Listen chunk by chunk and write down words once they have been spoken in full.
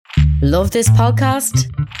Love this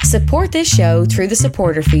podcast? Support this show through the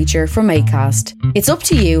supporter feature from Acast. It's up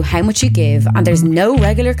to you how much you give and there's no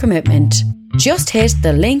regular commitment. Just hit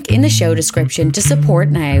the link in the show description to support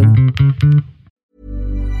now.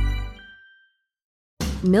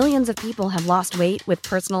 Millions of people have lost weight with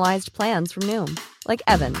personalized plans from Noom. Like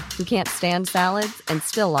Evan, who can't stand salads and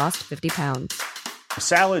still lost 50 pounds.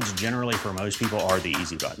 Salads generally for most people are the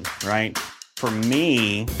easy button, right? For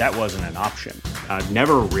me, that wasn't an option. I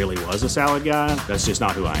never really was a salad guy. That's just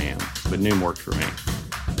not who I am. But Noom worked for me.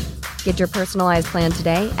 Get your personalized plan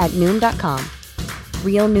today at Noom.com.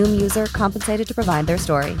 Real Noom user compensated to provide their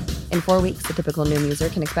story. In 4 weeks, the typical Noom user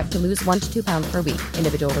can expect to lose 1 to 2 pounds per week.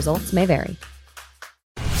 Individual results may vary.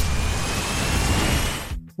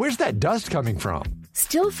 Where's that dust coming from?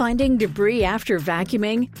 Still finding debris after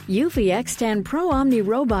vacuuming? Eufy X10 Pro Omni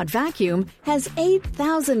Robot Vacuum has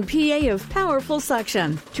 8,000 PA of powerful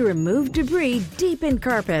suction to remove debris deep in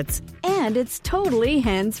carpets. And it's totally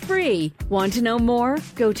hands-free. Want to know more?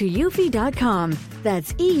 Go to eufy.com.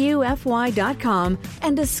 That's EUFY.com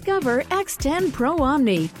and discover X10 Pro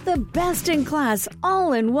Omni, the best-in-class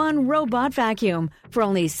all-in-one robot vacuum for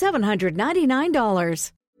only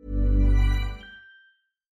 $799.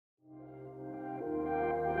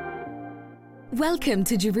 Welcome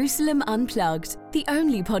to Jerusalem Unplugged, the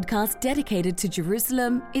only podcast dedicated to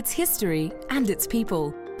Jerusalem, its history, and its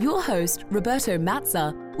people. Your host, Roberto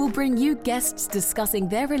Mazza, will bring you guests discussing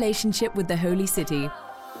their relationship with the Holy City.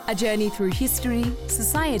 A journey through history,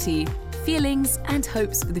 society, feelings, and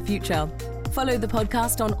hopes for the future. Follow the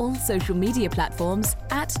podcast on all social media platforms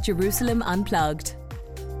at Jerusalem Unplugged.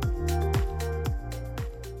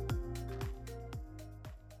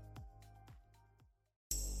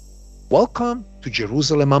 Welcome to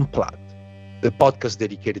Jerusalem Unplugged, the podcast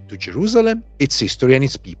dedicated to Jerusalem, its history, and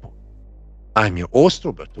its people. I'm your host,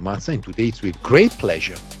 Roberto Mazza, and today it's with great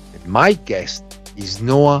pleasure that my guest is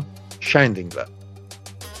Noah Shaindlinger.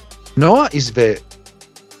 Noah is the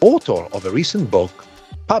author of a recent book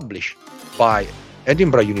published by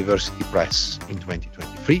Edinburgh University Press in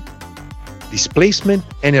 2023, Displacement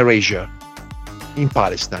and Erasure in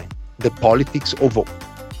Palestine, the Politics of Hope.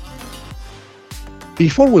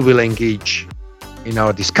 Before we will engage in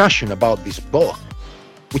our discussion about this book,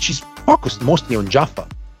 which is focused mostly on Jaffa,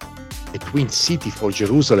 a twin city for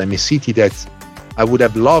Jerusalem, a city that I would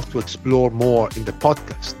have loved to explore more in the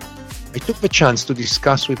podcast, I took the chance to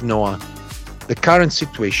discuss with Noah the current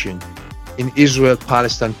situation in Israel,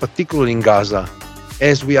 Palestine, particularly in Gaza,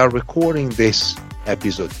 as we are recording this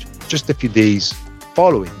episode just a few days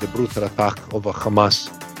following the brutal attack of Hamas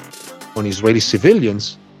on Israeli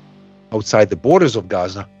civilians outside the borders of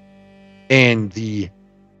Gaza, and the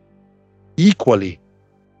equally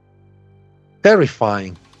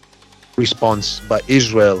terrifying response by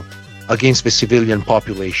Israel against the civilian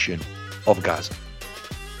population of Gaza.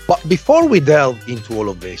 But before we delve into all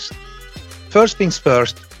of this, first things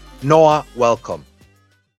first, Noah, welcome.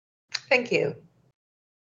 Thank you.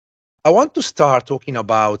 I want to start talking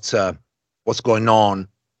about what's going on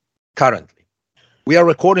currently. We are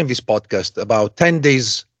recording this podcast about 10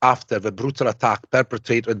 days after the brutal attack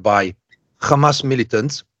perpetrated by Hamas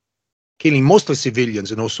militants, killing mostly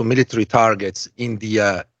civilians and also military targets in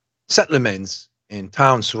the settlements and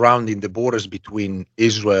towns surrounding the borders between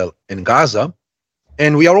Israel and Gaza.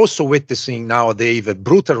 And we are also witnessing nowadays the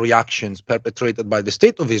brutal reactions perpetrated by the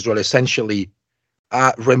state of Israel, essentially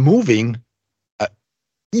removing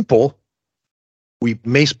people. We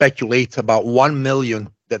may speculate about 1 million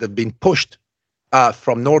that have been pushed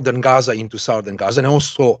from northern Gaza into southern Gaza, and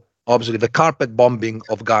also, obviously, the carpet bombing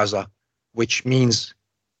of Gaza, which means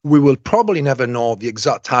we will probably never know the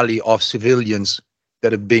exact tally of civilians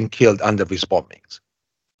that have been killed under these bombings.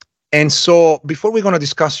 And so, before we're going to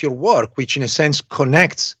discuss your work, which in a sense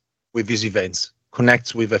connects with these events,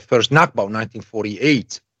 connects with the first Nakba of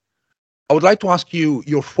 1948, I would like to ask you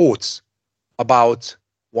your thoughts about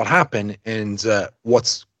what happened and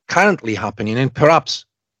what's currently happening, and perhaps,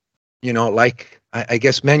 you know, like I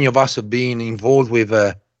guess many of us have been involved with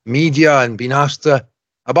media and been asked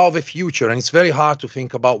about the future, and it's very hard to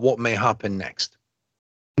think about what may happen next.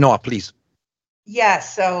 Noah, please. Yeah,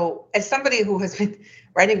 so as somebody who has been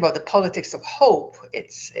writing about the politics of hope,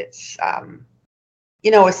 it's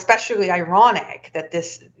especially ironic that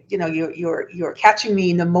this, you're catching me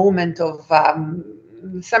in a moment of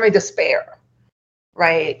semi-despair,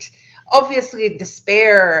 right? Obviously,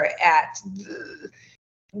 despair at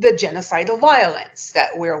the genocidal violence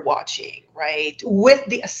that we're watching, right? With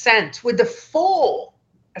the full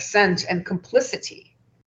assent and complicity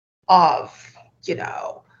of,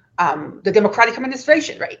 the Democratic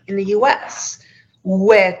administration, right, in the U.S.,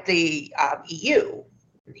 with the EU,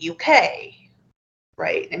 UK,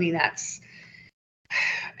 right?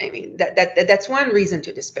 That's one reason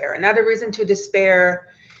to despair. Another reason to despair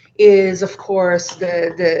is, of course,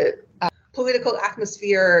 the political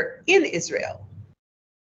atmosphere in Israel,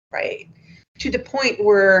 right? To the point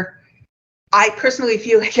where I personally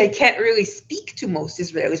feel like I can't really speak to most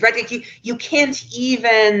Israelis, right? Like you can't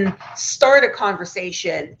even start a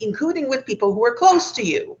conversation, including with people who are close to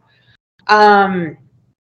you.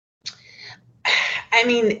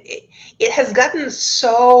 It has gotten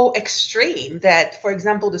so extreme that, for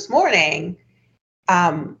example, this morning,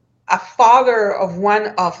 a father of one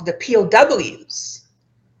of the POWs,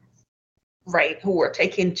 right, who were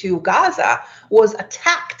taken to Gaza, was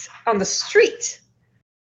attacked on the street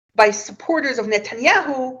by supporters of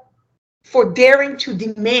Netanyahu for daring to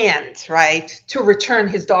demand, right, to return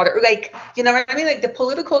his daughter. Like, you know what I mean? Like, the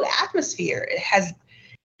political atmosphere has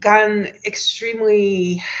gone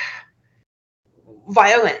extremely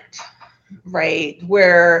violent, right?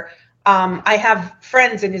 Where I have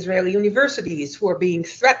friends in Israeli universities who are being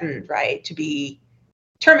threatened, right, to be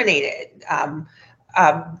terminated.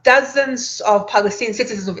 Dozens of Palestinian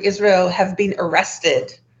citizens of Israel have been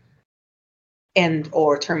arrested and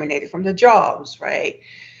or terminated from the jobs, right?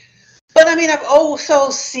 But I've also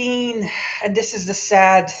seen, and this is the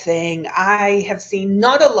sad thing, I have seen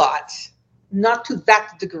not a lot, not to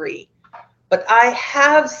that degree, but I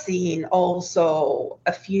have seen also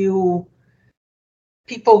a few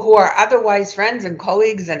people who are otherwise friends and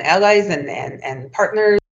colleagues and allies and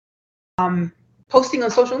partners posting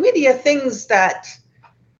on social media things that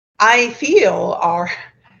I feel are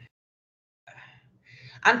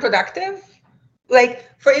unproductive. Like,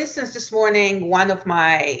 for instance, this morning, one of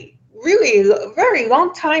my really very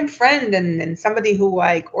long time friend and somebody who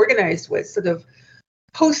I organized with sort of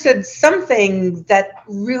posted something that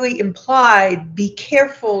really implied, be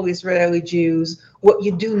careful, Israeli Jews, what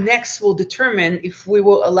you do next will determine if we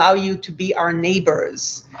will allow you to be our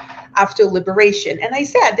neighbors after liberation. And I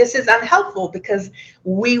said, this is unhelpful because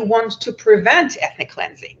we want to prevent ethnic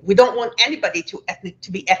cleansing. We don't want anybody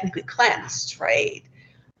to be ethnically cleansed, right?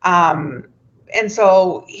 And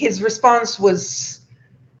so his response was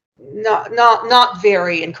not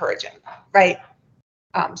very encouraging, right?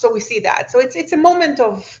 So we see that. So it's a moment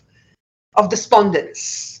of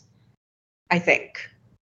despondence, I think,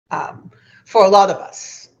 for a lot of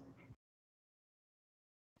us.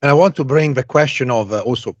 And I want to bring the question of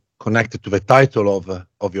also connected to the title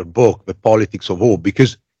of your book, The Politics of Hope,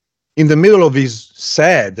 because in the middle of this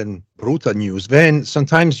sad and brutal news, then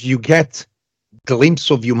sometimes you get glimpse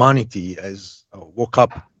of humanity. As I woke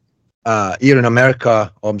up here in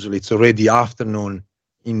America, obviously it's already afternoon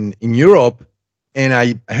in Europe, and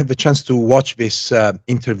I had the chance to watch this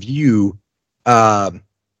interview by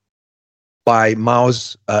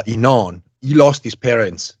Maoz Inon. He lost his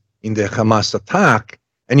parents in the Hamas attack,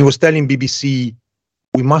 and he was telling BBC,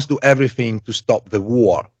 we must do everything to stop the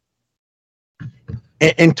war.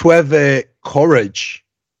 And to have the courage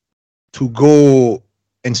to go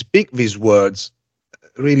and speak these words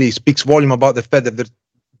really speaks volume about the fact that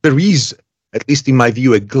there is, at least in my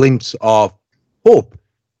view, a glimpse of hope.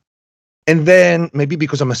 And then, maybe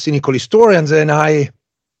because I'm a cynical historian, then I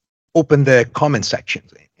open the comment section,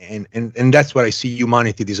 and that's where I see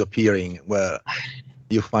humanity disappearing, where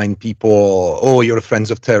you find people, oh, you're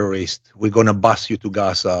friends of terrorists, we're going to bus you to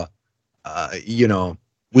Gaza,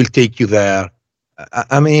 we'll take you there.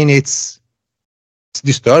 It's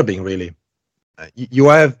disturbing, really. You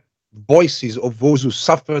have voices of those who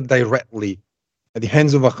suffered directly at the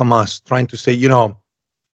hands of Hamas trying to say, yeah,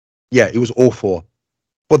 it was awful,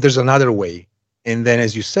 but there's another way. And then,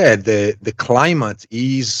 as you said, the climate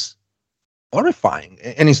is horrifying.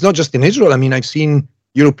 And it's not just in Israel. I've seen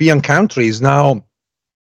European countries now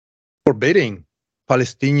forbidding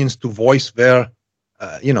Palestinians to voice their,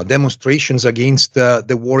 demonstrations against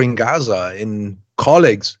the war in Gaza, and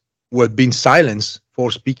colleagues who have been silenced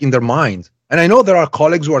for speaking their mind. And I know there are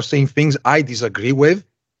colleagues who are saying things I disagree with,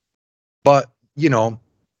 but,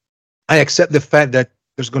 I accept the fact that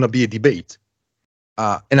there's going to be a debate.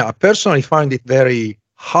 And I personally find it very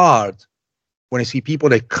hard when I see people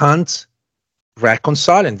that can't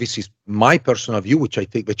reconcile, and this is my personal view, which I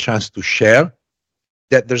take the chance to share,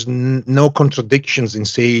 that there's no contradictions in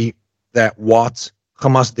saying that what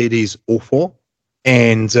Hamas did is awful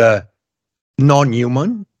and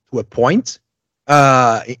non-human to a point,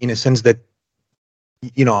 in a sense that,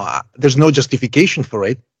 there's no justification for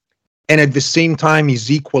it. And at the same time is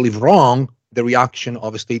equally wrong the reaction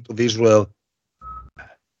of the state of Israel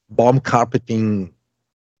bomb carpeting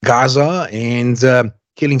Gaza and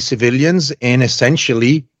killing civilians and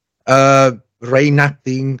essentially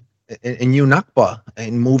reenacting a new Nakba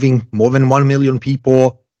and moving more than 1 million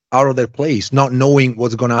people out of their place, not knowing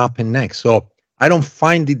what's going to happen next. So I don't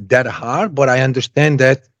find it that hard, but I understand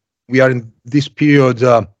that we are in this period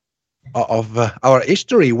of our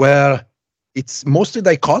history where it's mostly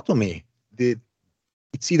dichotomy.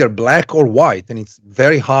 It's either black or white, and it's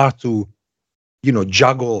very hard to,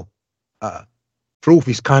 juggle through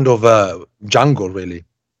this kind of jungle, really.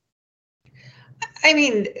 I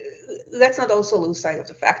mean, let's not also lose sight of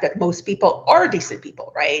the fact that most people are decent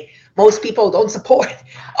people, right? Most people don't support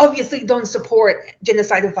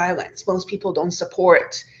genocidal violence. Most people don't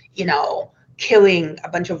support, killing a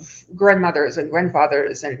bunch of grandmothers and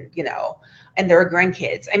grandfathers and their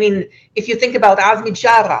grandkids. I mean, if you think about Azmi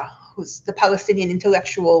Jara, who's the Palestinian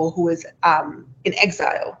intellectual who is in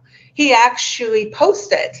exile, he actually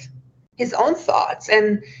posted his own thoughts,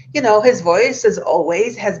 and his voice, as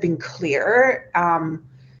always, has been clear.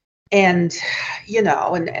 And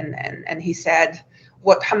he said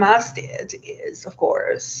what Hamas did is, of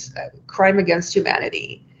course, a crime against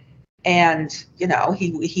humanity, and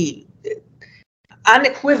he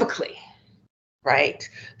unequivocally, right,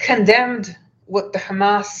 condemned what the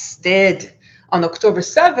Hamas did on October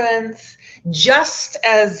 7th, just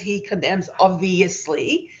as he condemns,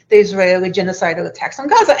 obviously, the Israeli genocidal attacks on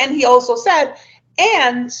Gaza. And he also said,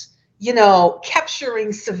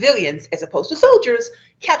 capturing civilians as opposed to soldiers,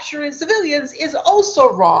 capturing civilians is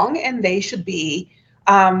also wrong, and they should be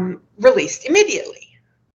released immediately,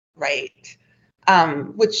 right?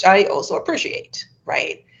 Which I also appreciate,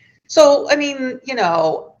 right? So, I mean,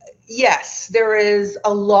 yes, there is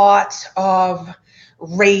a lot of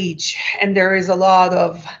rage, and there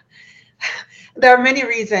are many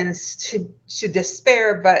reasons to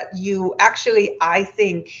despair, but you actually, I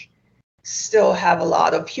think, still have a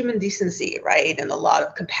lot of human decency, right, and a lot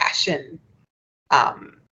of compassion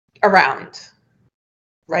around,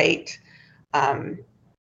 right,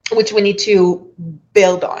 which we need to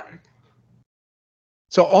build on.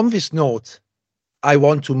 So on this note, I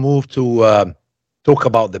want to move to talk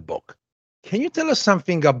about the book. Can you tell us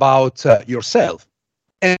something about yourself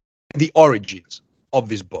and the origins of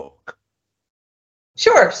this book?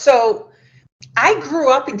 Sure. So I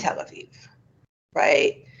grew up in Tel Aviv,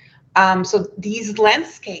 right? So these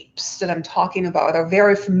landscapes that I'm talking about are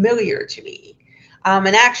very familiar to me.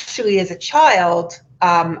 And actually, as a child,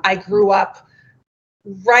 I grew up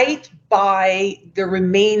right by the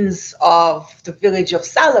remains of the village of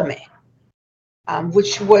Salome,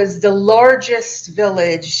 which was the largest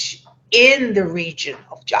village in the region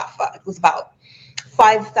of Jaffa. It was about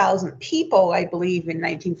 5,000 people, I believe, in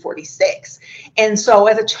 1946. And so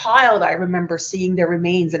as a child, I remember seeing their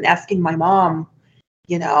remains and asking my mom,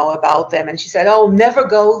 about them. And she said, "Oh, never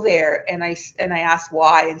go there." And I asked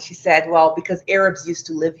why. And she said, "Well, because Arabs used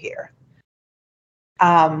to live here."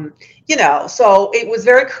 So it was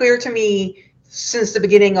very clear to me since the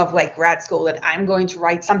beginning of grad school that I'm going to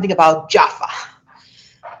write something about Jaffa,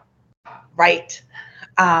 right?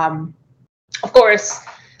 Of course,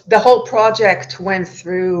 the whole project went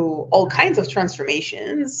through all kinds of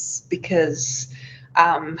transformations because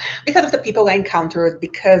of the people I encountered,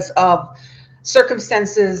 because of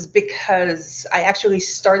circumstances, because I actually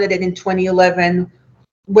started it in 2011,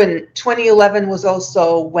 when 2011 was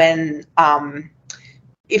also when,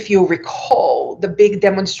 if you recall, the big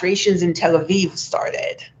demonstrations in Tel Aviv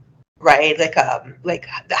started, right? Like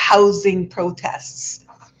the housing protests.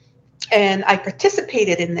 And I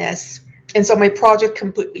participated in this. And so my project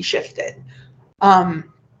completely shifted. But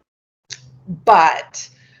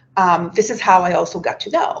this is how I also got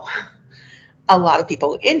to know a lot of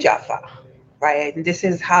people in Jaffa, right? And this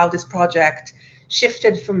is how this project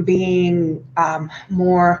shifted from being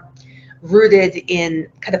more rooted in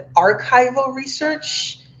kind of archival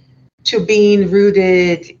research to being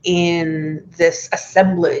rooted in this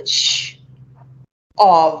assemblage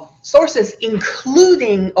of sources,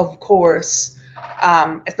 including, of course,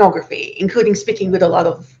 ethnography, including speaking with a lot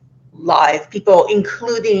of live people,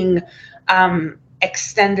 including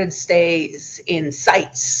extended stays in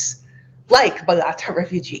sites like Balata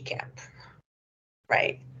refugee camp,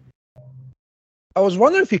 right? I was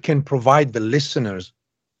wondering if you can provide the listeners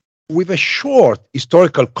with a short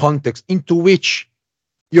historical context into which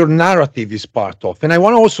your narrative is part of. And I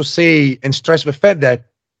want to also say and stress the fact that,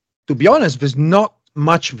 to be honest, there's not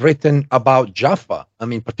much written about Jaffa. I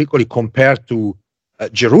mean, particularly compared to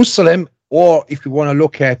Jerusalem, or if you want to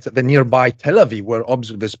look at the nearby Tel Aviv, where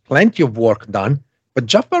obviously there's plenty of work done, but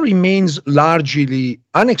Jaffa remains largely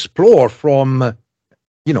unexplored from,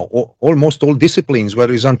 almost all disciplines,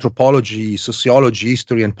 whether it's anthropology, sociology,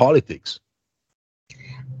 history, and politics.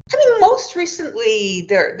 I mean, most recently,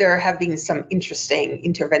 there have been some interesting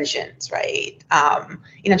interventions, right?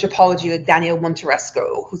 In anthropology, like Daniel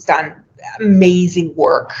Monteresco, who's done amazing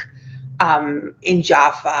work in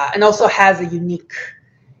Jaffa, and also has a unique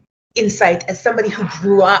insight as somebody who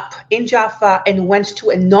grew up in Jaffa and went to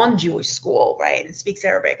a non-Jewish school, right, and speaks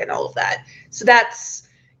Arabic and all of that. So that's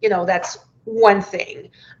one thing.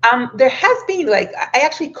 There has been, like, I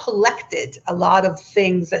actually collected a lot of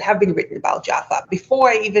things that have been written about Jaffa before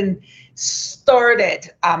I even started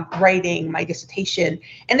writing my dissertation.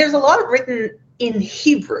 And there's a lot written in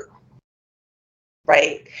Hebrew,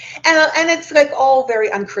 right? And it's like all very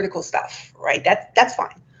uncritical stuff, right? That's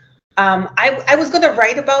fine. I was going to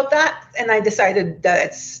write about that, and I decided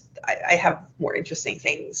that I have more interesting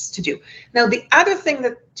things to do. Now, the other thing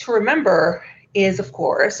to remember is, of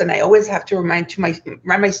course, and I always have to remind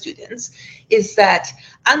my students, is that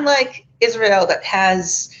unlike Israel that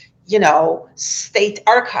has, state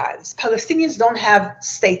archives, Palestinians don't have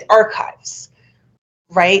state archives,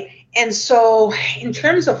 right? And so in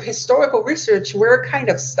terms of historical research, we're kind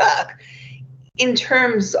of stuck in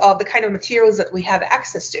terms of the kind of materials that we have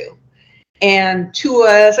access to. And to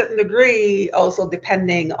a certain degree, also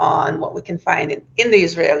depending on what we can find in the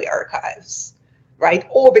Israeli archives, right?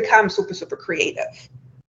 Or become super, super creative,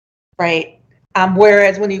 right?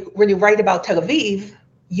 Whereas when you write about Tel Aviv,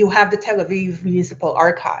 you have the Tel Aviv Municipal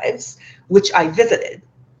Archives, which I visited.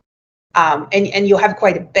 And you have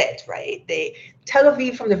quite a bit, right? Tel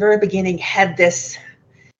Aviv from the very beginning had this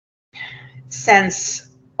sense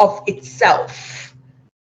of itself,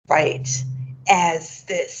 right? As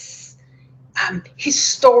this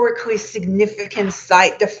historically significant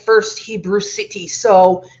site, the first Hebrew city.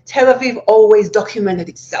 So Tel Aviv always documented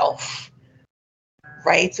itself,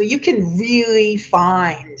 right? So you can really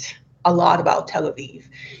find a lot about Tel Aviv.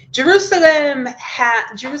 Jerusalem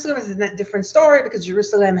is a different story, because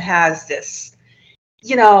Jerusalem has this,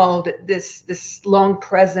 this long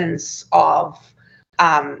presence of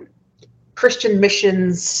Christian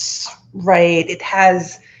missions, right? It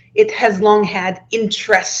has long had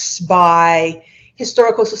interests by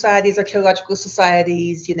historical societies, archaeological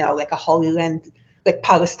societies, like a Holy Land, like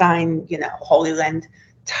Palestine, Holy Land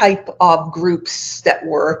type of groups that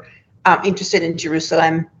were interested in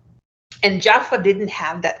Jerusalem. And Jaffa didn't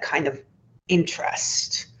have that kind of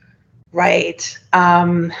interest, right?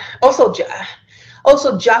 Also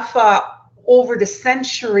Jaffa, over the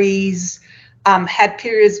centuries, had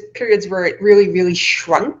periods where it really, really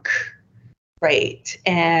shrunk, right?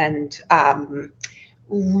 And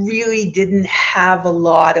really didn't have a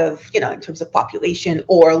lot of, in terms of population,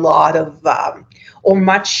 or a lot of, or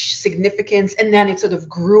much significance. And then it sort of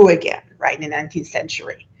grew again, right, in the 19th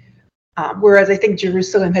century. Whereas I think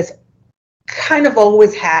Jerusalem has kind of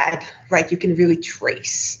always had, right, you can really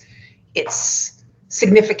trace its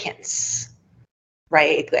significance,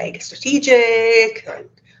 right, like strategic, or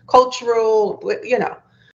cultural,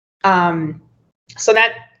 so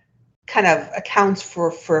that kind of accounts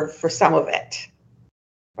for some of it,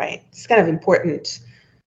 right? It's kind of important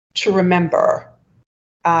to remember.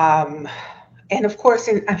 And of course,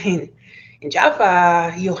 in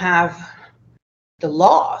Jaffa, you have the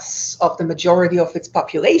loss of the majority of its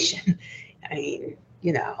population. In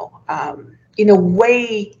a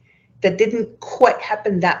way that didn't quite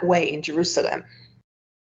happen that way in Jerusalem,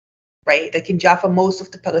 right? Like in Jaffa, most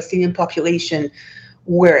of the Palestinian population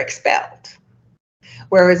were expelled.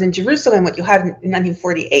 Whereas in Jerusalem, what you have in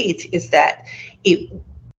 1948 is that it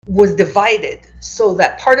was divided so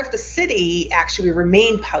that part of the city actually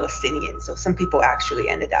remained Palestinian. So some people actually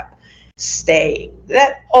ended up staying.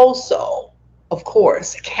 That also, of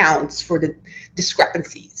course, accounts for the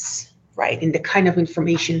discrepancies, right, in the kind of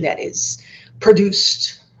information that is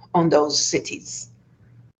produced on those cities.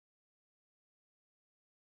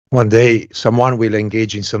 One day, someone will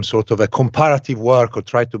engage in some sort of a comparative work or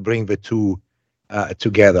try to bring the two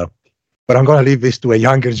together. But I'm going to leave this to a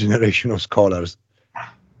younger generation of scholars.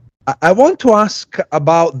 I want to ask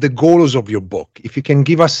about the goals of your book. If you can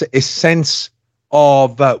give us a sense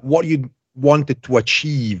of what you wanted to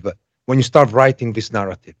achieve when you start writing this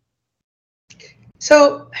narrative.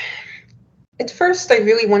 So, at first, I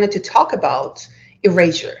really wanted to talk about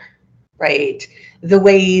erasure, right? The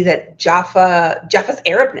way that Jaffa's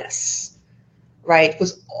Arabness, right,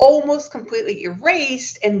 was almost completely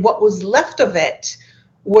erased, and what was left of it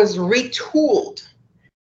was retooled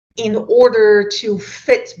in order to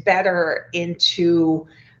fit better into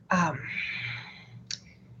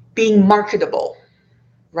being marketable,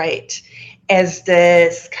 right, as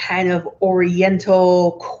this kind of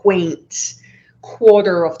oriental, quaint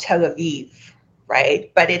quarter of Tel Aviv,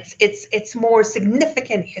 right? But it's more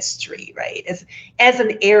significant history, right? As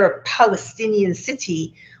an Arab Palestinian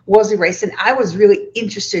city was erased, and I was really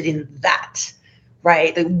interested in that,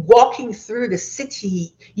 right? Like walking through the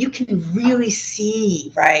city, you can really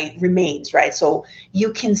see, right, remains, right? So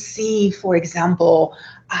you can see, for example,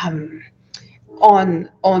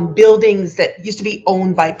 on buildings that used to be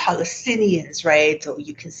owned by Palestinians, right? So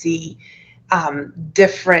you can see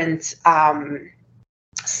different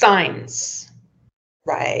signs,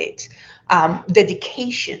 right?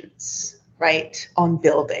 Dedications, right, on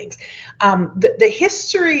buildings. The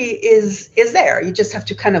history is there. You just have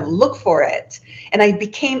to kind of look for it. And I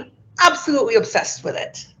became absolutely obsessed with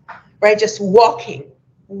it, right? Just walking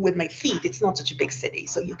with my feet. It's not such a big city,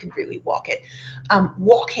 so you can really walk it.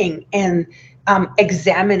 Walking and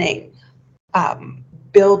examining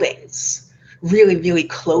buildings really, really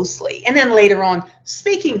closely. And then later on,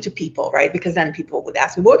 speaking to people, right? Because then people would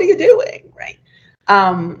ask me, what are you doing, right?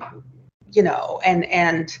 You know,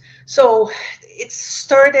 and so it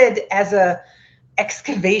started as a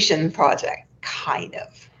excavation project, kind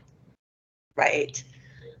of, right?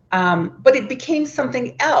 But it became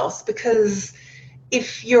something else, because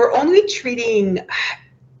if you're only treating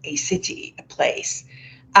a city, a place,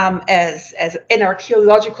 as an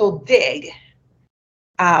archaeological dig,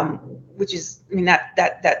 which is, I mean,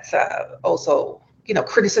 that's also, you know,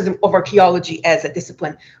 criticism of archaeology as a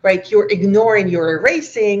discipline, right? You're ignoring, you're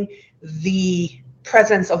erasing the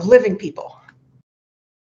presence of living people,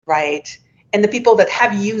 right? And the people that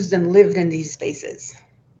have used and lived in these spaces,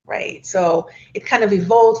 right? So it kind of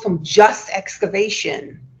evolved from just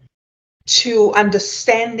excavation to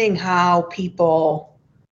understanding how people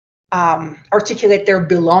articulate their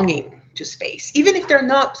belonging to space, even if they're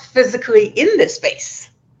not physically in this space,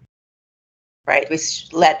 right?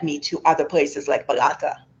 Which led me to other places like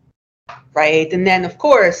Balata, right? And then, of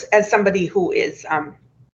course, as somebody who is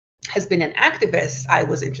has been an activist, I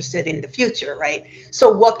was interested in the future, right?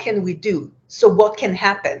 So what can we do? So what can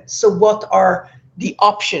happen? So what are the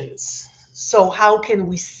options? So how can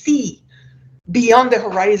we see beyond the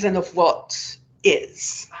horizon of what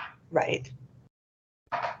is, right?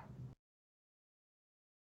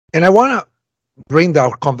 And I want to bring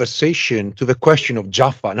our conversation to the question of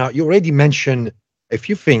Jaffa. Now, you already mentioned a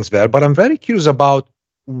few things there, but I'm very curious about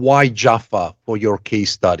why Jaffa for your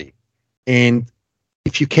case study. And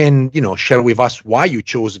if you can, you know, share with us why you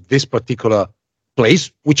chose this particular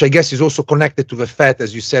place, which I guess is also connected to the fact,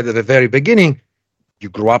 as you said at the very beginning, you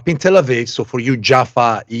grew up in Tel Aviv, so for you,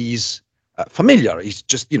 Jaffa is familiar. It's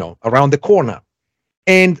just, you know, around the corner.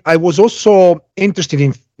 And I was also interested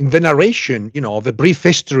in the narration, you know, of a brief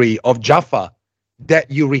history of Jaffa that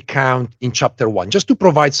you recount in chapter 1, just to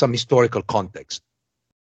provide some historical context.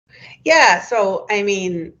 Yeah, so I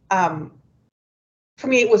mean, for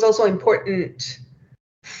me, it was also important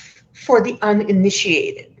for the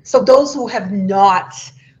uninitiated. So those who have not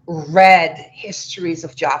read histories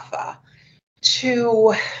of Jaffa,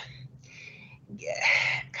 to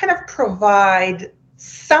kind of provide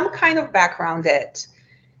some kind of background that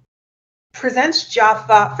presents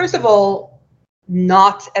Jaffa, first of all,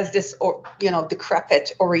 not as this, you know,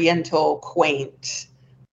 decrepit, oriental, quaint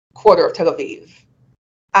quarter of Tel Aviv,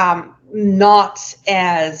 not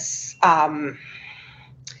as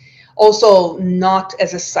also not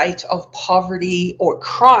as a site of poverty or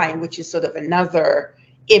crime, which is sort of another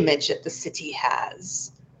image that the city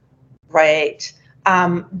has, right?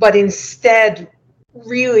 But instead,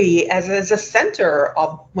 really as a center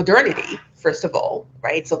of modernity, first of all,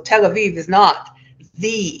 right? So Tel Aviv is not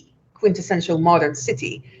the quintessential modern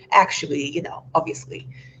city. Actually, you know, obviously,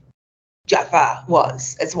 Jaffa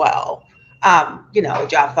was as well. You know,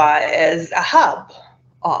 Jaffa is a hub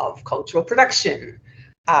of cultural production,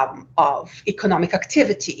 of economic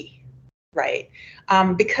activity, right?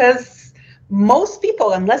 Because most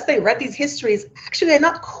people, unless they read these histories, actually are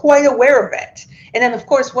not quite aware of it. And then, of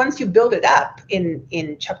course, once you build it up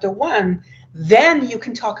in chapter 1, then you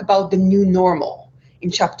can talk about the new normal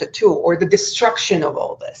in chapter 2, or the destruction of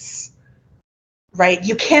all this, right?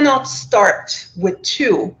 You cannot start with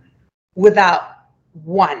 2 without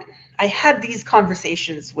 1. I had these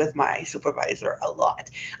conversations with my supervisor a lot.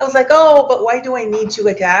 I was like, oh, but why do I need to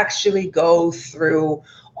like actually go through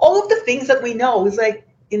all of the things that we know? He's like,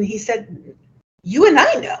 and he said, you and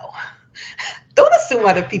I know. Don't assume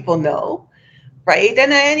other people know, right?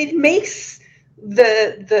 And it makes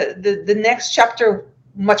the next chapter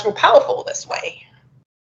much more powerful this way,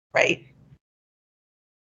 right?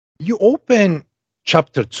 You open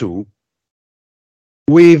chapter 2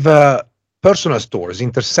 with personal stories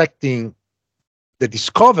intersecting the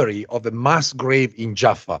discovery of a mass grave in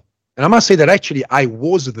Jaffa And I must say that actually I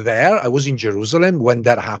was there. I was in Jerusalem when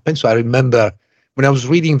that happened. So I remember when I was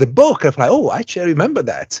reading the book, I was like, oh, actually, I remember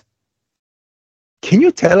that. Can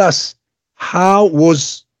you tell us how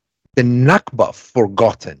was the Nakba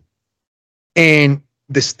forgotten? And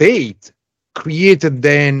the state created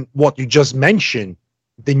then what you just mentioned,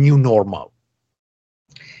 the new normal.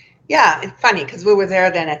 Yeah, it's funny because we were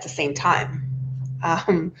there then at the same time.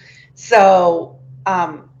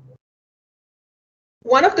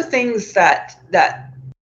 One of the things that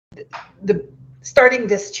the starting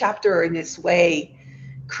this chapter in this way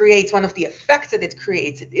creates, one of the effects that it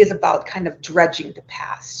creates, it is about kind of dredging the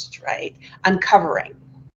past, right? Uncovering,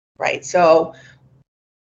 right? So,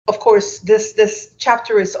 of course, this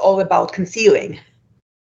chapter is all about concealing,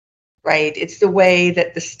 right? It's the way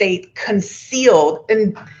that the state concealed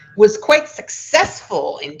and was quite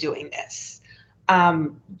successful in doing this.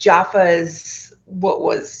 Jaffa's what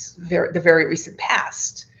was the very recent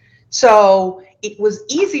past. So it was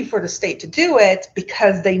easy for the state to do it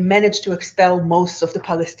because they managed to expel most of the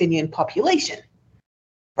Palestinian population,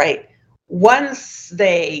 right? Once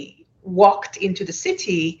they walked into the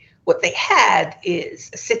city, what they had is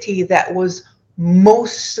a city that was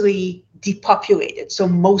mostly depopulated, so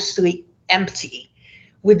mostly empty,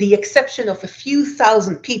 with the exception of a few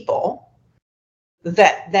thousand people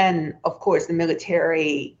that then, of course, the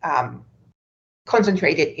military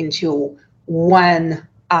concentrated into one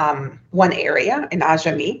area in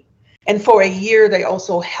Ajami. And for a year, they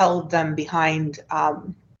also held them behind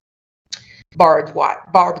barbed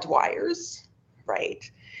wires,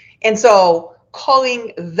 right? And so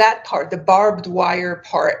calling that part, the barbed wire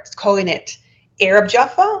part, calling it Arab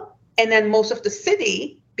Jaffa, and then most of the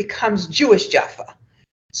city becomes Jewish Jaffa.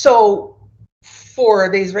 So for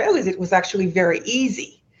the Israelis, it was actually very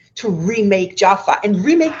easy to remake Jaffa and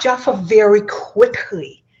remake Jaffa very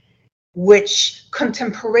quickly, which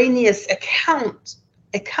contemporaneous accounts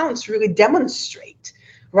really demonstrate,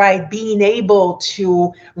 right? Being able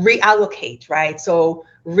to reallocate, right? So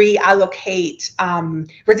reallocate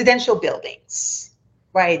residential buildings,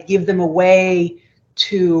 right? Give them away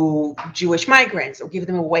to Jewish migrants or give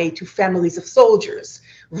them away to families of soldiers,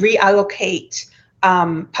 reallocate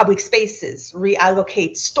public spaces,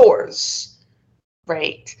 reallocate stores,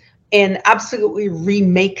 right? And absolutely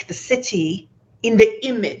remake the city in the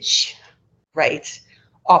image, right,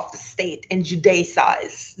 of the state and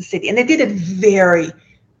Judaicize the city. And they did it very,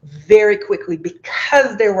 very quickly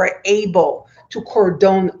because they were able to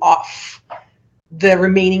cordon off the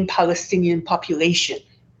remaining Palestinian population.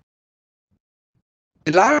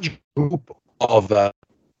 A large group of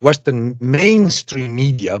Western mainstream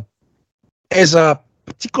media has a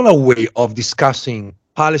particular way of discussing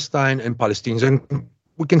Palestine and Palestinians. And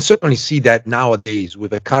we can certainly see that nowadays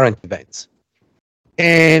with the current events.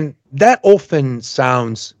 And that often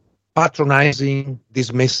sounds patronizing,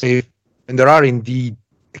 dismissive, and there are indeed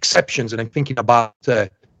exceptions. And I'm thinking about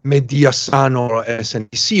Media Sun or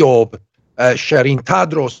SNBC of Shireen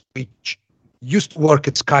Tadros, which used to work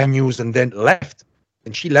at Sky News and then left.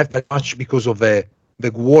 And she left very much because of the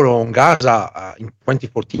war on Gaza in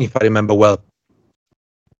 2014, if I remember well.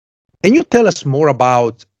 Can you tell us more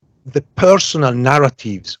about the personal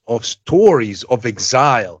narratives of stories of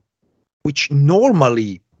exile, which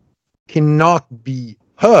normally cannot be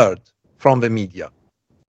heard from the media?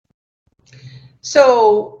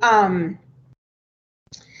 So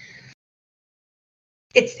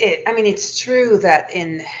it's true that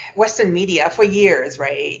in Western media for years,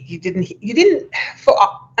 right,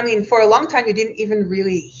 for a long time you didn't even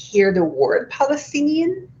really hear the word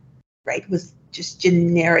Palestinian, right? It was just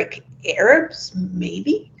generic Arabs,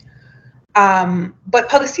 maybe. But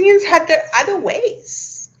Palestinians had their other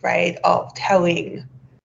ways, right, of telling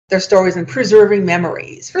their stories and preserving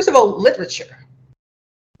memories. First of all, literature,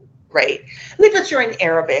 right? Literature in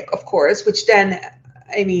Arabic, of course, which then,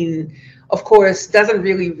 of course, doesn't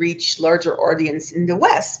really reach larger audience in the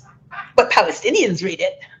West, but Palestinians read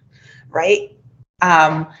it, right?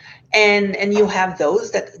 And you have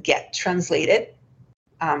those that get translated.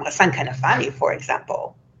 Hassan Kanafani, for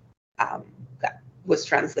example, that was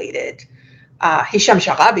translated. Hisham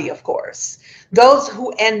Sharabi, of course. Those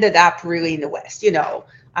who ended up really in the West,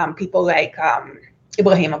 people like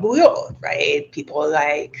Ibrahim Abu Yod, right? People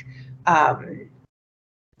like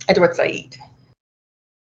Edward Said,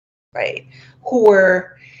 right? Who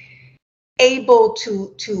were able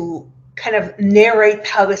to kind of narrate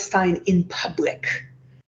Palestine in public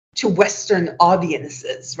to Western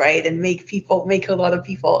audiences, right? And make a lot of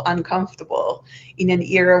people uncomfortable in an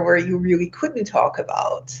era where you really couldn't talk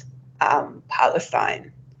about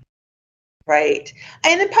Palestine. right?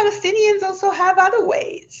 And the Palestinians also have other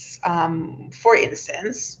ways. For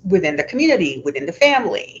instance, within the community, within the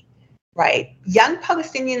family, right? Young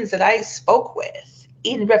Palestinians that I spoke with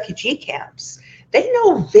in refugee camps, they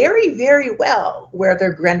know very, very well where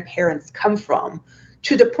their grandparents come from,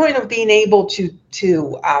 to the point of being able to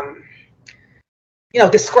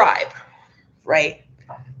describe, right?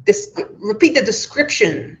 Repeat the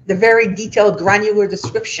description, the very detailed, granular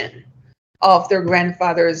description of their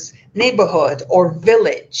grandfather's neighborhood or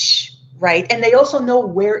village, right? And they also know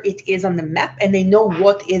where it is on the map, and they know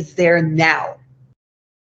what is there now,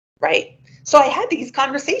 right? So I had these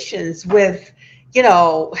conversations with,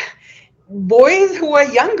 boys who are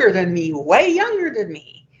younger than me, way younger than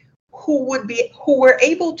me, who were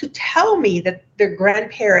able to tell me that their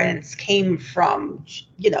grandparents came from,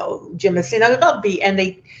 Jemison al-Rabbi, and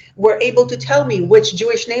they were able to tell me which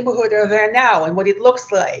Jewish neighborhood are there now and what it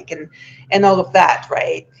looks like, and all of that,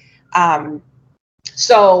 right?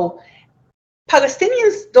 So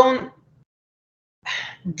Palestinians don't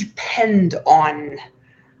depend on,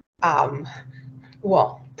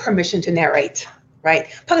 permission to narrate, right?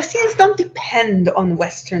 Palestinians don't depend on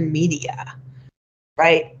Western media,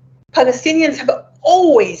 right? Palestinians have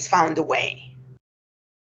always found a way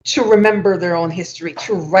to remember their own history,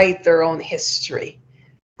 to write their own history,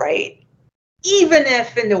 right? Even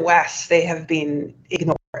if in the West they have been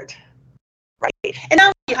ignored, right? And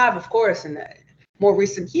now you have, of course, in the more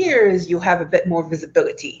recent years, you have a bit more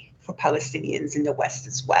visibility for Palestinians in the West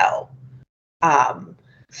as well,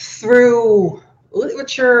 through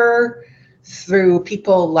literature, through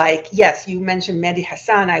people like, yes, you mentioned Mehdi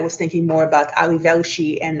Hassan. I was thinking more about Ali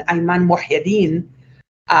Velshi and Ayman Mohyeddin,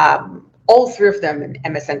 all three of them in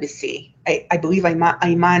MSNBC. I believe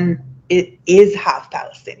Ayman is half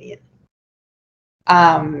Palestinian,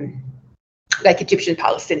 like Egyptian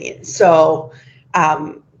Palestinian. So,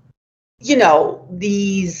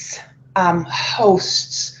 these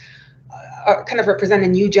hosts kind of represent a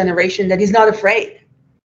new generation that is not afraid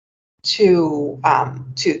to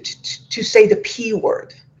say the P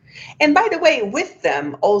word. And by the way, with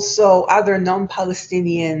them also other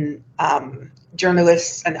non-Palestinian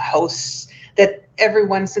journalists and hosts that every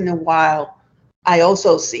once in a while I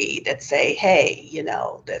also see that say, hey,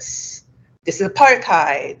 this is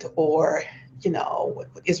apartheid, or what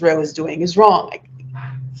Israel is doing is wrong.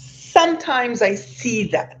 Sometimes I see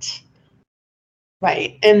that,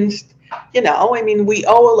 right? And we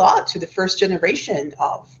owe a lot to the first generation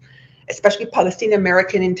of especially Palestinian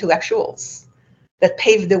American intellectuals that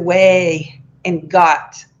paved the way and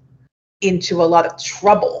got into a lot of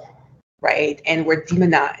trouble, right? And were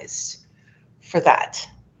demonized for that.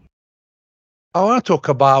 I want to talk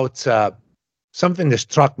about something that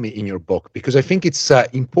struck me in your book, because I think it's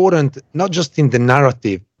important, not just in the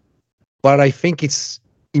narrative, but I think it's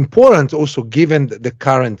important also given the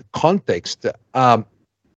current context.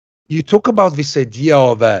 You talk about this idea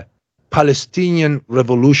of a Palestinian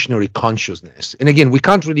revolutionary consciousness. And again, we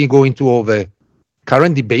can't really go into all the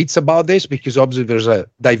current debates about this, because obviously there's a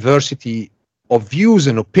diversity of views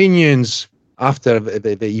and opinions after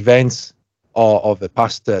the events of the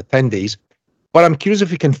past 10 days. But I'm curious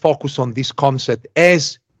if you can focus on this concept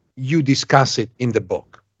as you discuss it in the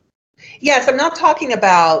book. Yes, I'm not talking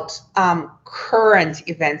about current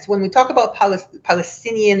events. When we talk about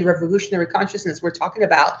Palestinian revolutionary consciousness, we're talking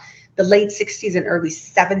about the late 60s and early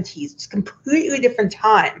 70s. It's a completely different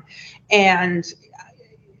time. And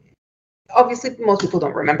obviously most people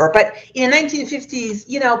don't remember, but in the 1950s,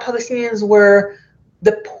 Palestinians were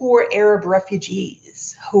the poor Arab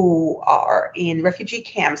refugees who are in refugee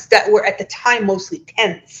camps that were at the time mostly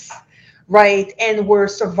tents, right? And were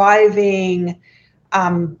surviving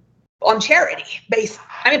on charity,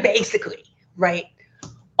 basically, right?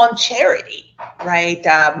 On charity, right?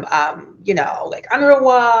 Like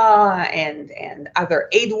UNRWA and other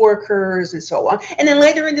aid workers and so on. And then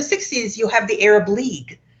later in the 60s, you have the Arab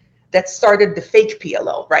League that started the fake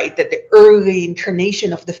PLO, right? That the early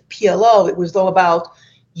incarnation of the PLO, it was all about,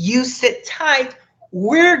 you sit tight,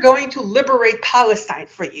 we're going to liberate Palestine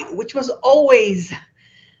for you, which was always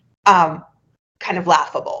kind of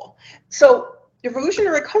laughable. So the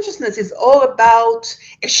revolutionary consciousness is all about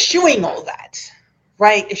eschewing all that,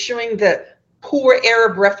 right? Eschewing the poor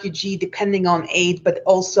Arab refugee depending on aid, but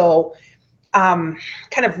also kind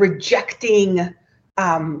of rejecting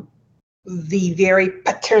the very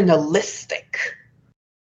paternalistic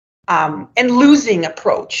and losing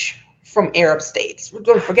approach from Arab states.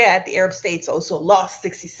 Don't forget, the Arab states also lost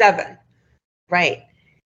 67, right?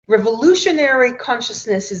 Revolutionary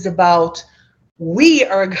consciousness is about, we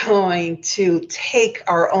are going to take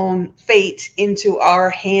our own fate into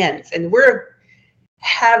our hands, and we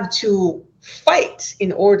have to fight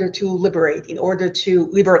in order to liberate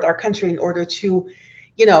our country, in order to,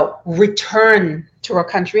 return to our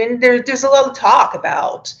country. And there's a lot of talk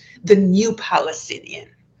about the new Palestinian,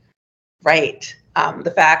 right?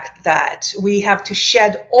 The fact that we have to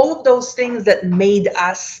shed all of those things that made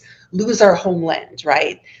us lose our homeland,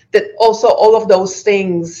 right? That also all of those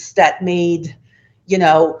things that made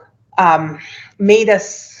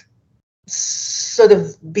us sort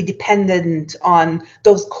of be dependent on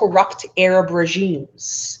those corrupt Arab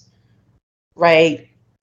regimes, right?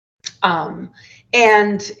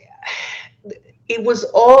 And it was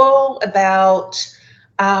all about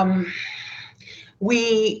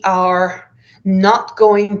we are not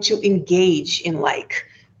going to engage in like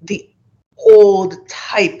the old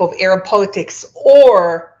type of Arab politics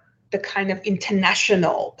or the kind of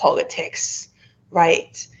international politics,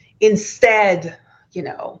 right? Instead,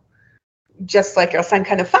 just like Erasure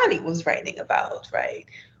Kanafani was writing about, right?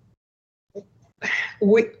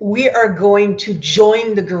 We are going to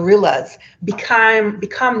join the guerrillas, become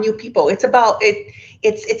new people. It's about it.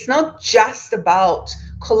 It's not just about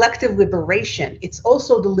collective liberation. It's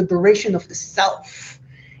also the liberation of the self.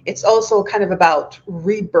 It's also kind of about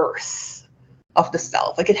rebirth of the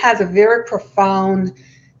self. Like, it has a very profound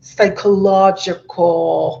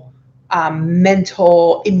psychological,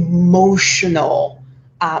 mental, emotional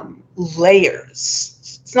layers.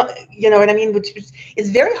 It's not, you know what I mean? Which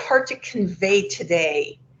is very hard to convey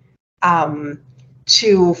today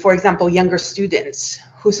to, for example, younger students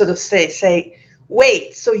who sort of say,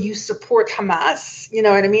 wait, so you support Hamas? You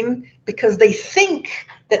know what I mean? Because they think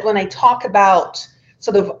that when I talk about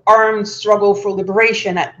sort of armed struggle for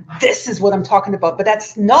liberation, this is what I'm talking about, but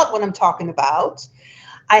that's not what I'm talking about.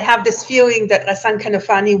 I have this feeling that Erasure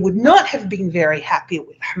Kanafani would not have been very happy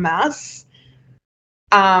with Hamas.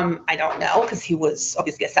 I don't know, because he was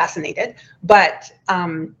obviously assassinated, but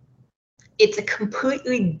it's a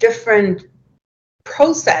completely different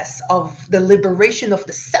process of the liberation of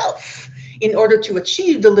the self in order to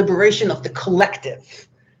achieve the liberation of the collective.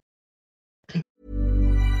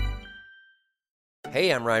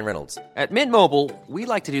 Hey, I'm Ryan Reynolds. At Mint Mobile, we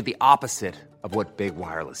like to do the opposite of what Big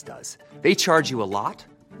Wireless does. They charge you a lot,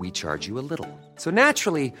 we charge you a little. So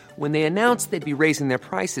naturally, when they announced they'd be raising their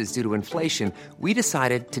prices due to inflation, we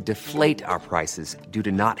decided to deflate our prices due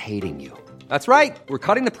to not hating you. That's right. We're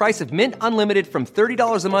cutting the price of Mint Unlimited from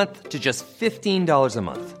 $30 a month to just $15 a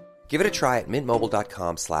month. Give it a try at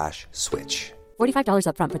mintmobile.com/switch. $45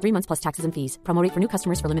 up front for 3 months plus taxes and fees. Promo rate for new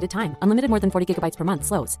customers for limited time. Unlimited more than 40 gigabytes per month.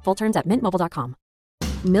 Slows full terms at mintmobile.com.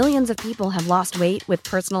 Millions of people have lost weight with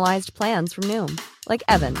personalized plans from Noom. Like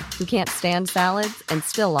Evan, who can't stand salads and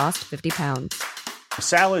still lost 50 pounds.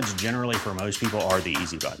 Salads generally for most people are the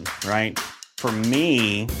easy button, right? For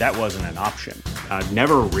me, that wasn't an option. I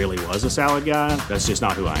never really was a salad guy. That's just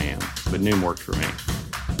not who I am. But Noom worked for me.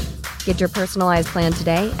 Get your personalized plan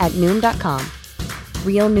today at Noom.com.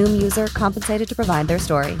 Real Noom user compensated to provide their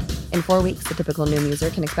story. In 4 weeks, the typical Noom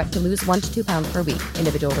user can expect to lose 1 to 2 pounds per week.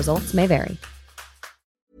 Individual results may vary.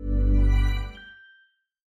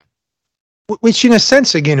 Which, in a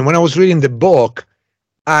sense, again, when I was reading the book,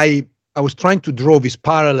 I was trying to draw this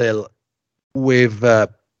parallel with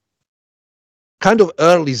kind of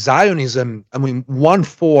early Zionism. I mean, one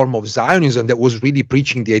form of Zionism that was really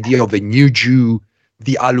preaching the idea of a new Jew,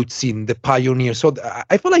 the Alutzin, the pioneer. So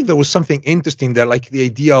I feel like there was something interesting there, like the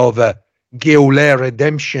idea of Geulah,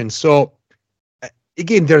 redemption. So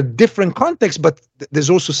again, there are different contexts, but there's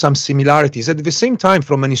also some similarities. At the same time,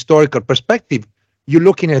 from an historical perspective, you're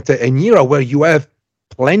looking at an era where you have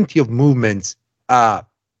plenty of movements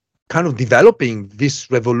kind of developing this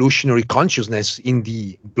revolutionary consciousness in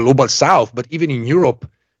the global South, but even in Europe,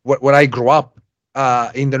 where I grew up,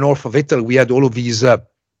 in the north of Italy, we had all of these,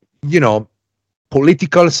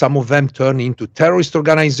 political, some of them turned into terrorist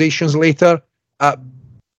organizations later,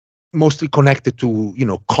 mostly connected to,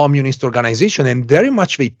 communist organization. And very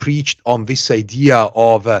much they preached on this idea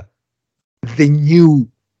of the new,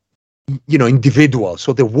 individual.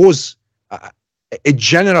 So there was a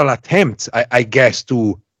general attempt, I guess,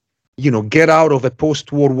 to, get out of a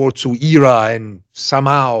post-World War II era and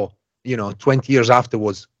somehow, 20 years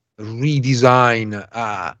afterwards, redesign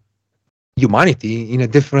humanity in a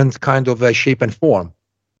different kind of shape and form.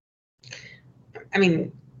 I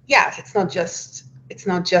mean, yes, it's not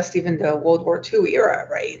just even the World War II era,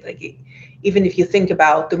 right? Like, even if you think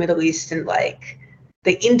about the Middle East and like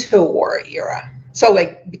the interwar era, so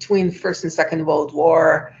like between First and Second World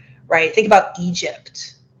War, right? Think about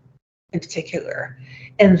Egypt in particular,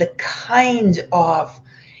 and the kind of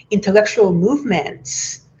intellectual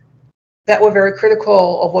movements that were very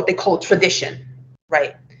critical of what they call tradition,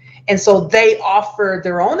 right? And so they offer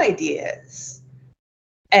their own ideas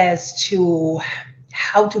as to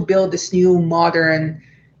how to build this new modern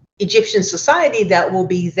Egyptian society that will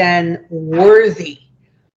be then worthy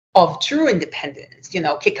of true independence, you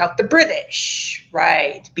know, kick out the British,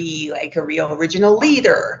 right? Be like a real original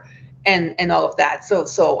leader and all of that.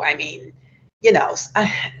 So I mean, you know,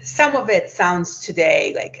 some of it sounds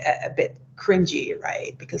today like a bit cringy,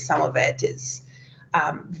 right? Because some of it is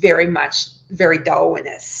very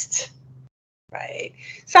Darwinist, right?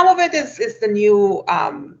 Some of it is the new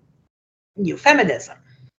feminism,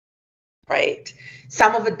 right?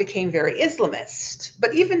 Some of it became very Islamist,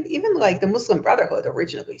 but even like the Muslim Brotherhood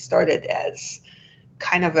originally started as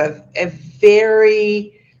kind of a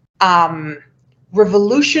very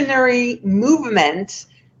revolutionary movement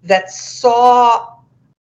that saw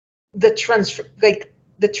the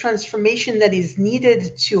transformation that is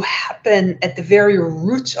needed to happen at the very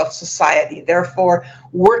root of society. Therefore,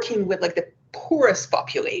 working with like the poorest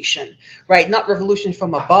population, right? Not revolution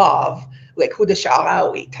from above, like Huda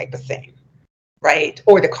Sha'arawi type of thing, right?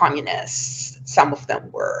 Or the communists. Some of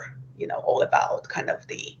them were, you know, all about kind of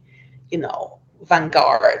the, you know,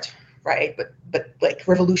 vanguard, right? But like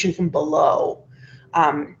revolution from below.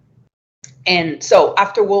 And so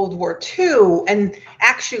after World War II, and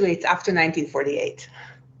actually it's after 1948,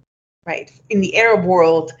 right? In the Arab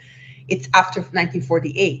world, it's after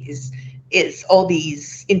 1948 is all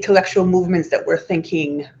these intellectual movements that were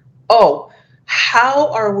thinking, oh,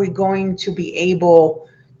 how are we going to be able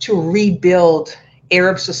to rebuild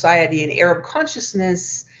Arab society and Arab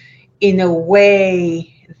consciousness in a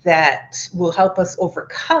way that will help us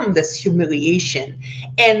overcome this humiliation,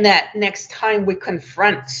 and that next time we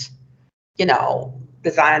confront, you know, the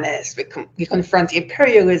Zionists, we confront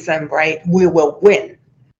imperialism, right, we will win,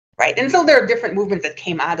 right? And so there are different movements that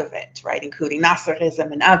came out of it, right, including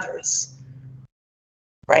Nasserism and others,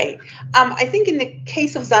 right? I think in the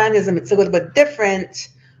case of Zionism, it's a little bit different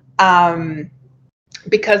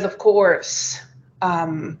because, of course,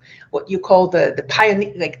 what you call the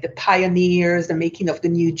pioneer, like the pioneers, the making of the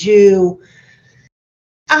new Jew,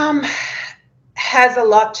 has a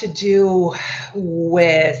lot to do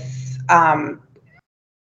with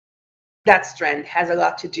that strand has a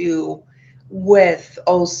lot to do with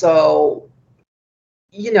also,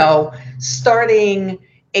 you know, starting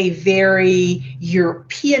a very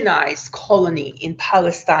Europeanized colony in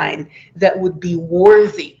Palestine that would be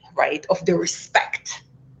worthy, right, of the respect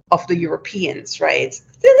of the Europeans, right?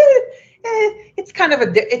 It's kind of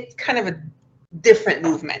a different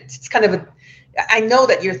movement. It's kind of I know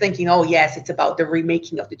that you're thinking, oh yes, it's about the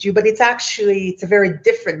remaking of the Jew, but it's a very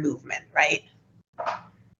different movement, right?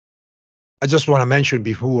 I just want to mention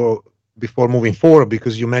before moving forward,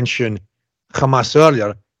 because you mentioned Hamas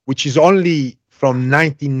earlier, which is only from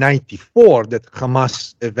 1994 that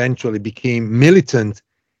Hamas eventually became militant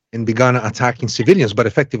and began attacking civilians, but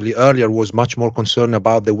effectively earlier was much more concerned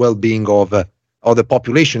about the well-being of the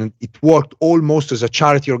population. It worked almost as a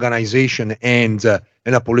charity organization and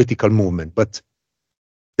a political movement, but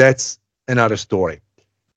that's another story.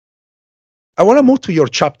 I want to move to your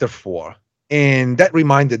chapter 4. And that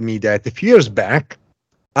reminded me that a few years back,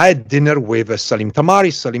 I had dinner with Salim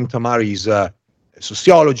Tamari. Salim Tamari is a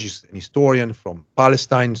sociologist and historian from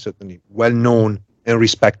Palestine, certainly well-known and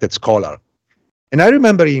respected scholar. And I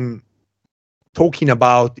remember him talking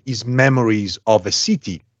about his memories of a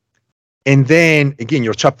city. And then, again,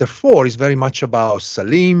 your chapter 4 is very much about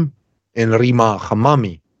Salim and Rima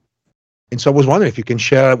Hamami. And so I was wondering if you can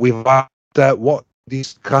share with us what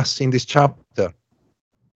discuss in this chapter.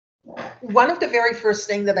 One of the very first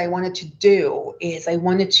things that I wanted to do is I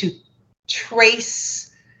wanted to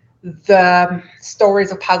trace the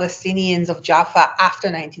stories of Palestinians of Jaffa after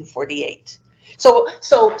 1948. So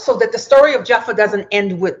that the story of Jaffa doesn't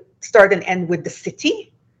start and end with the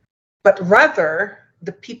city, but rather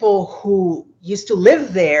the people who used to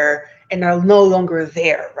live there and are no longer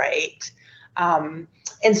there, right?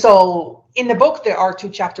 And so in the book, there are 2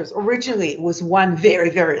 chapters. Originally, it was one very,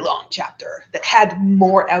 very long chapter that had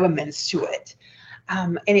more elements to it.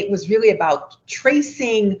 And it was really about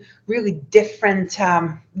tracing really different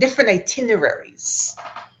itineraries,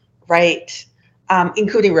 right?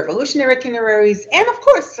 Including revolutionary itineraries, and of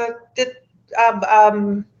course,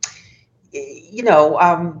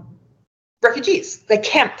 refugees, like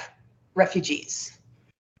camp refugees,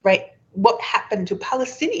 right? What happened to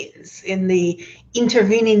Palestinians in the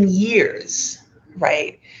intervening years,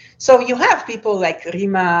 right? So you have people like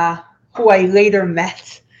Rima, who I later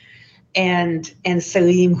met, and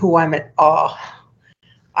Salim, who I'm at awe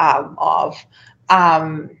of.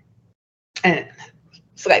 And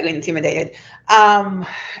slightly intimidated. And,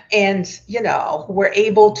 were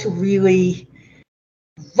able to really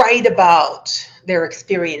write about their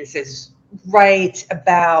experiences, write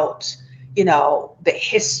about, the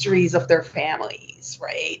histories of their families,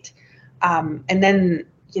 right? And then,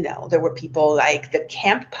 there were people like the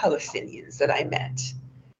camp Palestinians that I met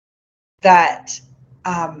that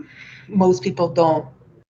most people don't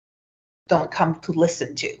come to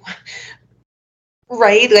listen to,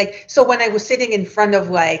 right? Like, so when I was sitting in front of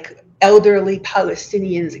like elderly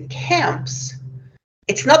Palestinians in camps,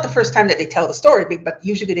 it's not the first time that they tell the story, but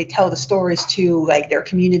usually they tell the stories to like their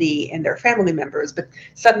community and their family members. But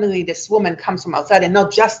suddenly this woman comes from outside, and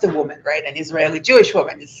not just a woman, right? An Israeli Jewish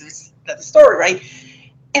woman. This is the story, right?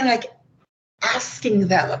 And like asking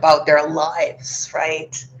them about their lives,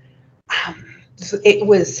 right? So it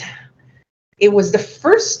was the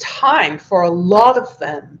first time for a lot of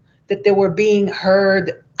them that they were being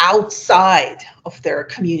heard outside of their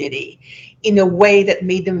community in a way that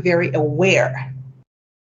made them very aware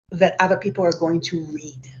that other people are going to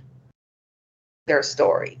read their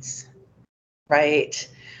stories, right?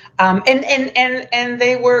 And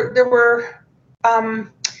they were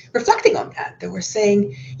reflecting on that. They were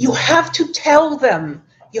saying, you have to tell them.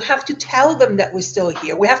 You have to tell them that we're still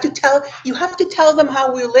here. You have to tell them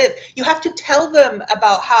how we live. You have to tell them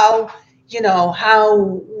about how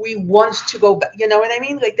we want to go back. You know what I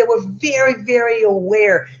mean? Like, they were very, very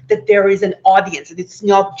aware that there is an audience, and it's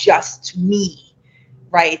not just me,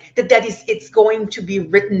 right? It's going to be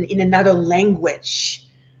written in another language,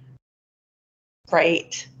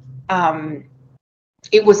 right?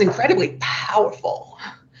 It was incredibly powerful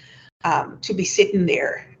to be sitting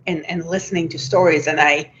there and listening to stories. And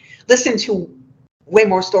I listened to way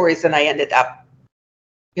more stories than I ended up,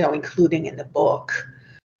 including in the book,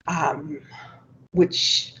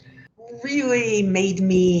 which really made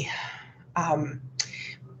me,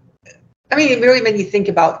 it really made me think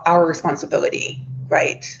about our responsibility,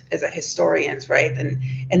 right, as a historians, right,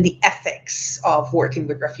 and the ethics of working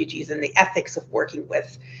with refugees and the ethics of working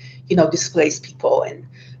with, displaced people, and,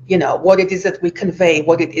 what it is that we convey,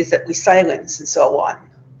 what it is that we silence, and so on.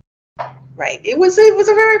 Right. It was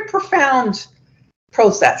a very profound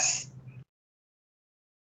process.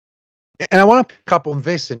 And I want to pick up on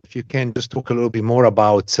this, and if you can just talk a little bit more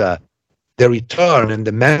about the return and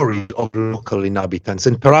the memory of the local inhabitants,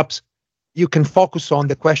 and perhaps you can focus on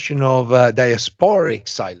the question of diasporic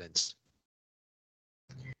silence.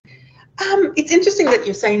 It's interesting that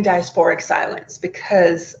you're saying diasporic silence,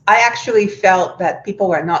 because I actually felt that people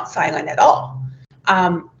were not silent at all.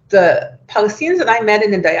 The Palestinians that I met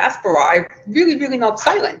in the diaspora are really, really not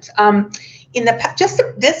silent. Just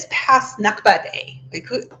this past Nakba Day, like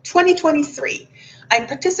 2023, I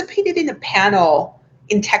participated in a panel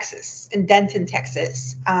in Texas, in Denton,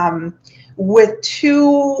 Texas, with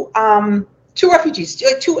two refugees,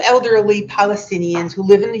 two elderly Palestinians who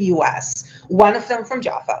live in the U.S., one of them from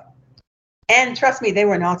Jaffa. And trust me, they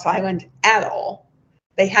were not silent at all.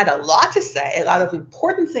 They had a lot to say, a lot of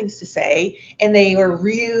important things to say, and they were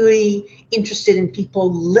really interested in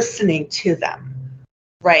people listening to them,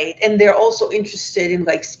 right? And they're also interested in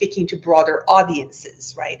like speaking to broader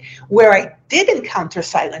audiences, right? Where I did encounter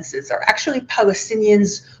silences are actually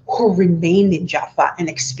Palestinians who remained in Jaffa and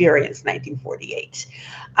experienced 1948.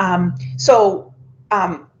 I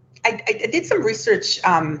did some research.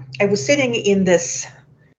 I was sitting in this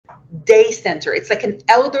day center. It's like an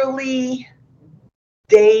elderly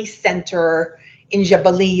day center in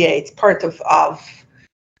Jabaliyah. It's part of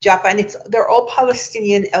Jaffa, and they're all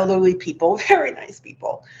Palestinian elderly people, very nice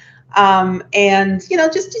people. And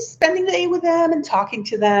just spending the day with them and talking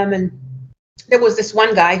to them. And there was this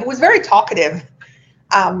one guy who was very talkative.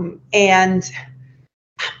 But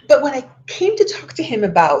when I came to talk to him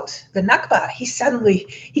about the Nakba, he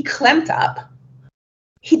clamped up.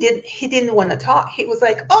 He didn't want to talk. He was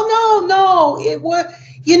like, "Oh no, it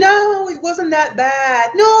wasn't that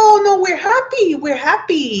bad. No, we're happy. We're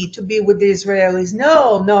happy to be with the Israelis.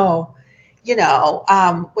 No. He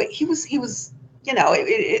was,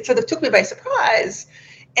 it sort of took me by surprise.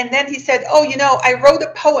 And then he said, I wrote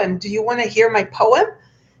a poem. Do you want to hear my poem?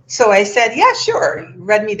 So I said, yeah, sure. He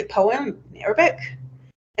read me the poem in Arabic.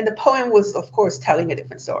 And the poem was, of course, telling a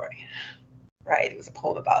different story, right? It was a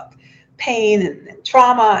poem about pain and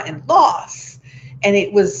trauma and loss. And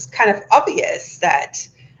it was kind of obvious that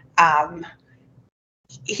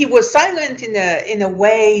he was silent in a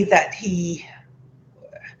way that he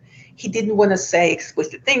didn't want to say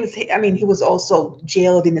explicit things. He was also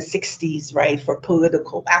jailed in the 60s, right, for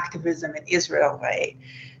political activism in Israel, right?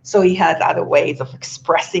 So he had other ways of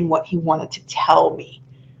expressing what he wanted to tell me,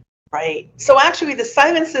 right? So actually the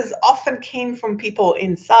silences often came from people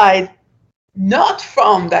inside, not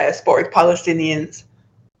from diasporic Palestinians,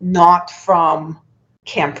 not from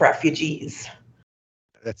camp refugees.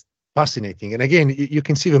 That's fascinating. And again, you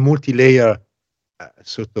can see the multi-layer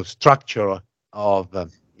sort of structure of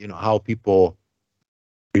how people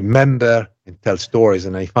remember and tell stories.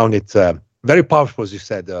 And I found it very powerful, as you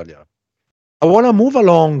said earlier. I want to move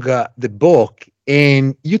along the book,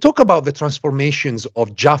 and you talk about the transformations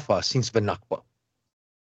of Jaffa since the Nakba.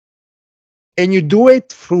 And you do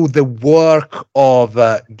it through the work of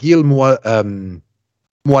Gil Mualem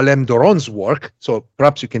Doron's work. So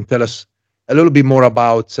perhaps you can tell us a little bit more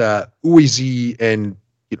about who is he and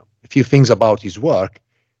a few things about his work.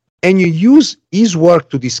 And you use his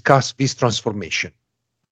work to discuss this transformation.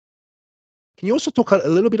 Can you also talk a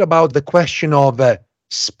little bit about the question of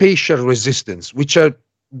spatial resistance, which are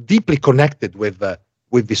deeply connected with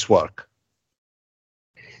this work?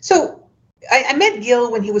 So I met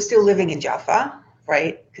Gil when he was still living in Jaffa,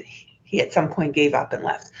 right? He at some point gave up and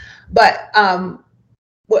left. But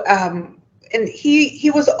and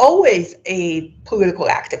he was always a political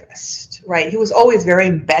activist, right? He was always very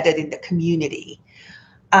embedded in the community.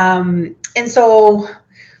 And so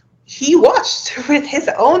he watched with his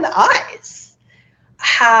own eyes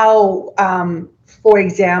how, for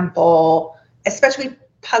example, especially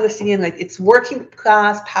Palestinian, like it's working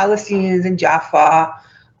class Palestinians in Jaffa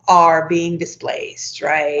are being displaced,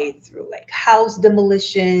 right? Through like house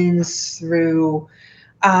demolitions, through,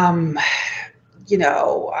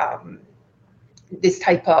 this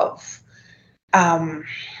type of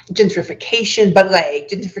gentrification, but like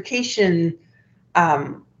gentrification,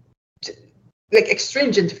 like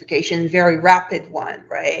extreme gentrification, very rapid one,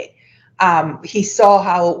 right? He saw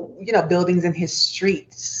how, buildings in his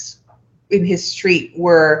street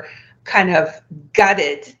were kind of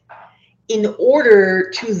gutted in order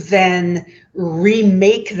to then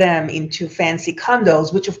remake them into fancy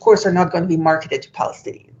condos, which of course are not going to be marketed to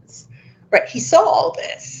Palestinians, right? He saw all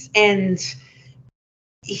this and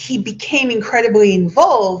he became incredibly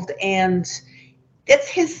involved, and that's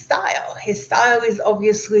his style. His style is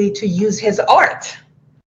obviously to use his art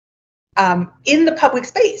in the public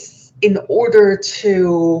space in order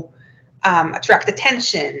to attract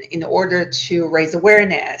attention, in order to raise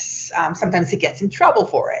awareness. Sometimes he gets in trouble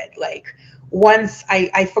for it. Like once,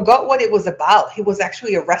 I forgot what it was about. He was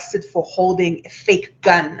actually arrested for holding a fake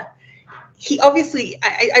gun. He obviously,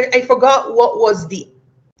 I forgot what was the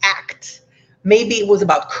act. Maybe it was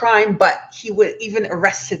about crime, but he was even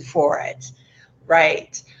arrested for it,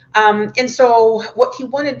 right? And so what he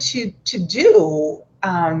wanted to do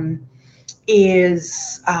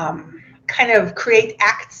is kind of create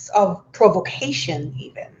acts of provocation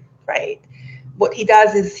even, right? What he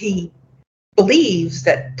does is he believes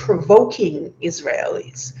that provoking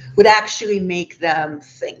Israelis would actually make them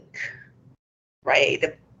think,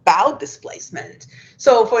 right, about displacement.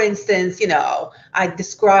 So for instance, I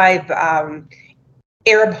describe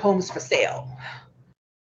Arab homes for sale,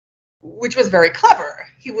 which was very clever.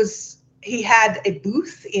 He had a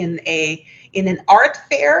booth in an art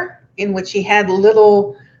fair in which he had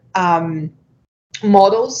little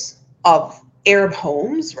models of Arab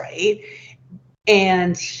homes, right?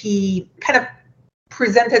 And he kind of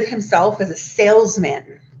presented himself as a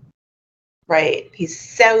salesman, right? He's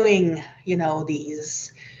selling,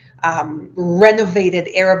 these renovated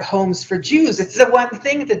Arab homes for Jews. It's the one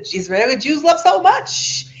thing that Israeli Jews love so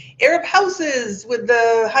much. Arab houses with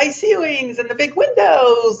the high ceilings and the big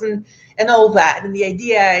windows and all that. And the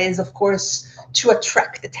idea is, of course, to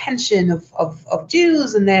attract attention of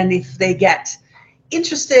Jews. And then if they get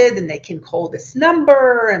interested, then they can call this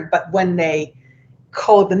number. But when they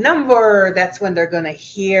call the number, that's when they're going to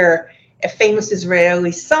hear a famous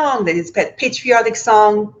Israeli song that is a patriotic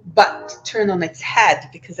song, but turned on its head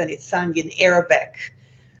because then it's sung in Arabic,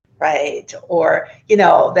 right? Or,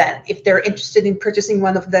 then if they're interested in purchasing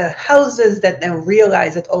one of the houses, that then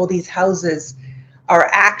realize that all these houses are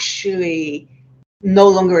actually no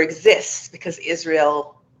longer exist because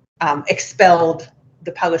Israel expelled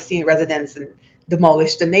the Palestinian residents and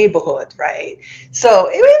demolished the neighborhood, right?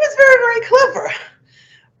 So it was very, very clever.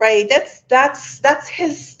 Right, that's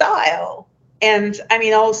his style, and I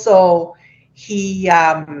mean also he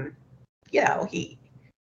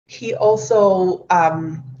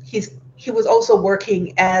was also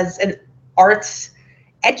working as an arts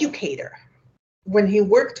educator when he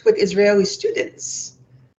worked with Israeli students,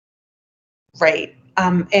 right?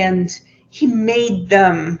 And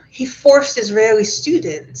he forced Israeli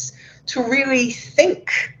students to really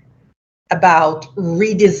think about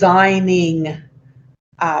redesigning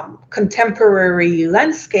contemporary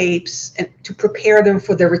landscapes and to prepare them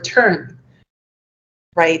for the return,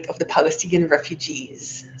 right, of the Palestinian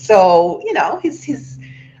refugees. So, he's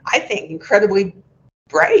I think, incredibly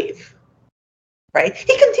brave, right?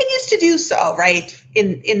 He continues to do so, right,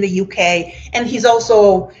 in the UK. And he's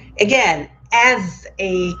also, again, as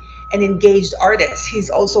an engaged artist, he's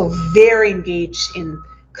also very engaged in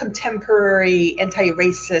contemporary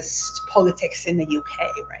anti-racist politics in the UK,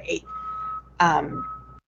 right?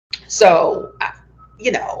 So,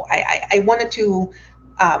 I wanted to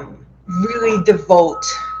really devote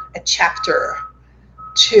a chapter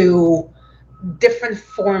to different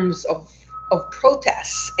forms of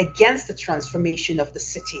protests against the transformation of the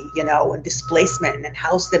city, and displacement and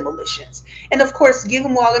house demolitions. And of course,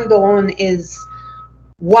 Guillermo Alendoron is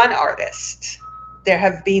one artist. There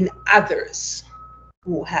have been others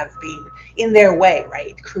who have been, in their way,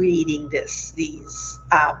 right, creating these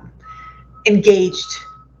engaged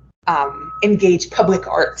public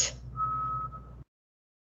art.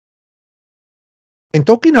 And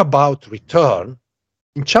talking about return,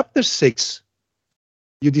 in chapter 6,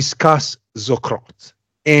 you discuss Zokrot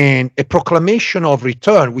and a proclamation of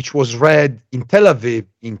return, which was read in Tel Aviv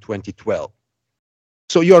in 2012.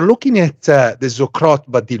 So you're looking at the Zokrot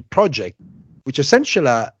Badil project, which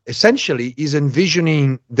essentially is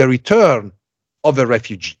envisioning the return of the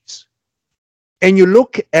refugees. And you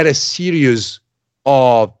look at a series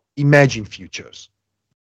of imagined futures.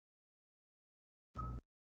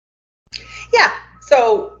 Yeah.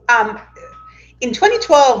 So in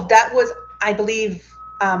 2012, that was, I believe,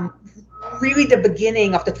 really the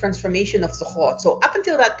beginning of the transformation of Zokrot. So up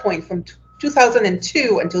until that point, from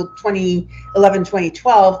 2002 until 2011,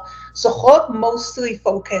 2012, Zokrot mostly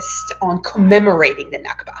focused on commemorating the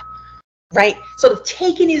Nakba, right? Sort of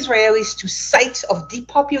taking Israelis to sites of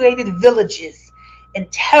depopulated villages and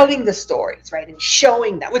telling the stories, right? And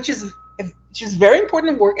showing that, which is very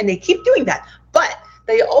important work, and they keep doing that. But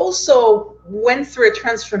they also went through a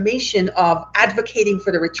transformation of advocating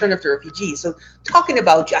for the return of the refugees. So talking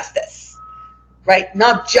about justice, right?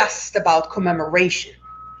 Not just about commemoration.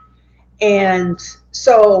 And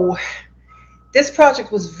so this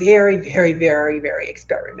project was very, very, very, very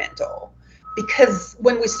experimental, because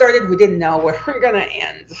when we started, we didn't know where we were going to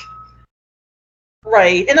end,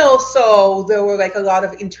 right? And also there were like a lot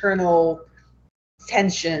of internal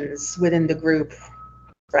tensions within the group,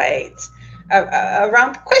 right?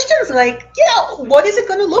 Around questions like, what is it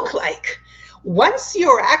going to look like once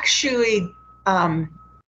you're actually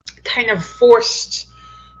kind of forced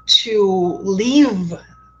to leave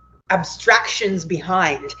abstractions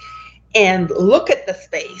behind and look at the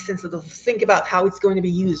space and sort of think about how it's going to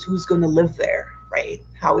be used, who's going to live there, right?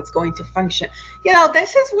 How it's going to function.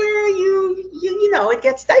 This is where it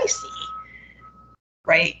gets dicey,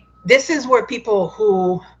 right? This is where people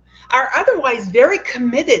who are otherwise very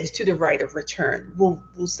committed to the right of return will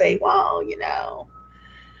say, well,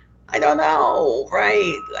 I don't know,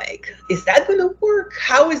 right? Like, is that going to work?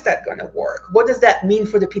 How is that going to work? What does that mean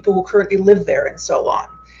for the people who currently live there, and so on,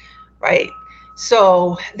 right?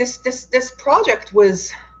 So this project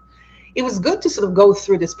was good to sort of go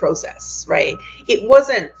through this process, right? It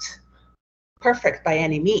wasn't perfect by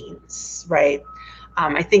any means, right?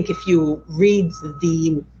 I think if you read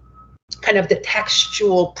the kind of the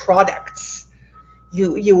textual products,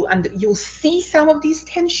 you'll see some of these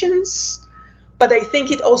tensions, but I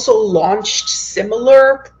think it also launched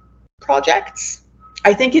similar projects.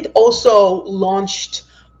 I think it also launched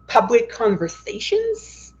public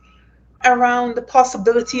conversations around the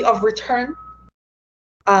possibility of return.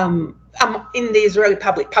 In the Israeli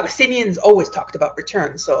public, Palestinians always talked about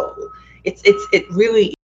return, so it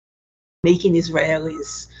really making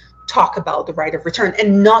Israelis talk about the right of return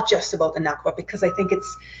and not just about the Nakba, because I think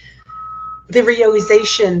it's the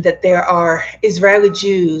realization that there are Israeli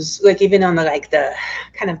Jews, like even on the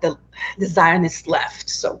Zionist left,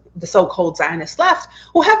 so the so-called Zionist left,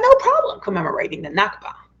 who have no problem commemorating the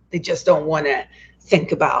Nakba. They just don't want to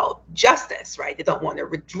think about justice, right? They don't want to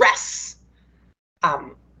redress,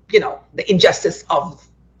 the injustice of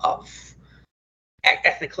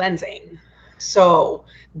ethnic cleansing. So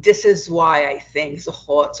this is why I think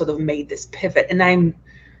Zokrot sort of made this pivot. And I'm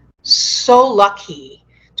so lucky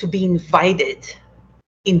to be invited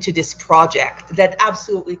into this project that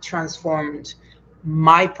absolutely transformed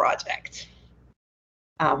my project.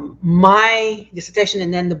 My dissertation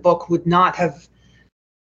and then the book would not have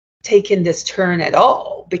taken this turn at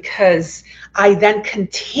all, because I then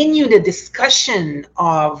continued a discussion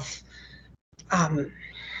of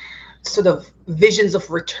sort of visions of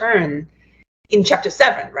return in chapter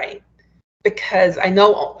 7, right? because I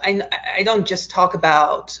know I don't just talk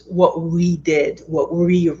about what we did, what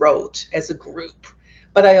we wrote as a group,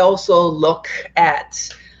 but I also look at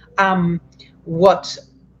what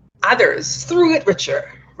others through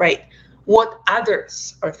literature, right? What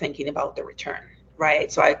others are thinking about the return,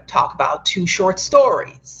 right? So I talk about 2 short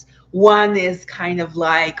stories. One is kind of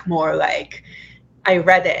like more like I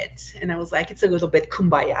read it and I was like, it's a little bit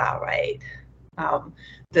kumbaya, right?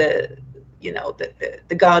 The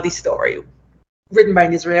Gandhi story written by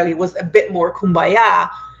an Israeli was a bit more kumbaya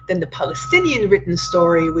than the Palestinian written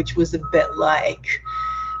story, which was a bit like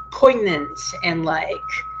poignant and like,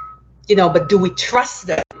 but do we trust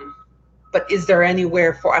them? But is there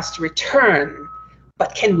anywhere for us to return?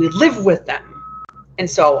 But can we live with them? And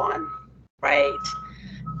so on, right?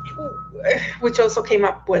 Which also came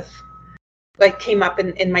up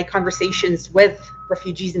in my conversations with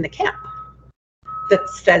refugees in the camp that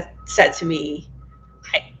said to me,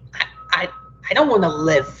 I don't want to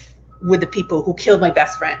live with the people who killed my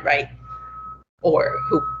best friend, right? Or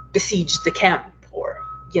who besieged the camp, or,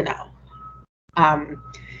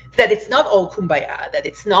 that it's not all kumbaya, that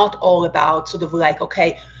it's not all about sort of like,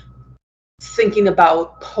 okay, thinking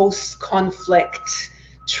about post-conflict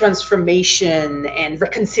transformation and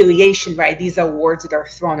reconciliation, right? These are words that are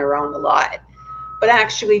thrown around a lot, but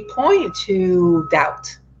actually point to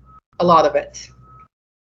doubt, a lot of it.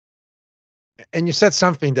 And you said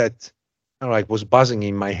something that was buzzing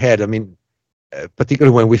in my head. I mean,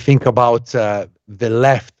 particularly when we think about the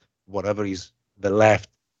left, whatever is the left,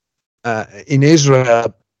 in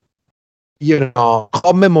Israel,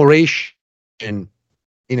 commemoration, in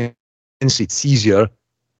a sense, it's easier.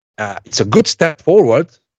 It's a good step forward,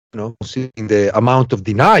 considering the amount of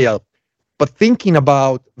denial. But thinking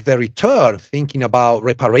about the return, thinking about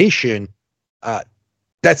reparation,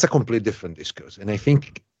 that's a completely different discourse. And I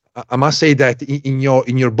think I must say that in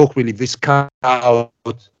your book, really, this comes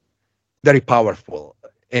out very powerful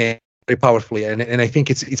and very powerfully. And I think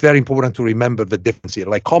it's very important to remember the difference here.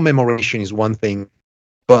 Like, commemoration is one thing,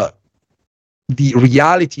 but the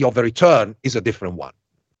reality of the return is a different one.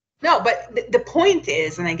 No, but the point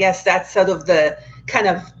is, and I guess that's sort of the kind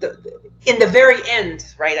of in the very end,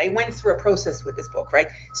 right? I went through a process with this book, right?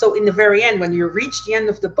 So in the very end, when you reach the end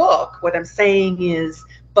of the book, what I'm saying is,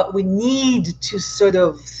 but we need to sort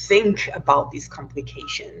of think about these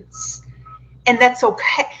complications. And that's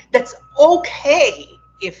okay. That's okay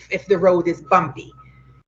if the road is bumpy.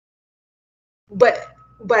 But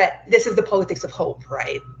this is the politics of hope,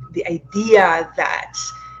 right? The idea that,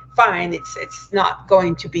 fine, it's not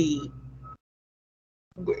going to be,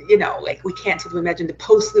 like, we can't sort of imagine the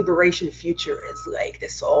post-liberation future as like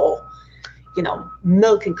this all,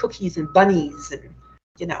 milk and cookies and bunnies and,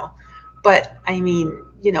 but I mean,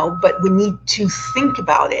 but we need to think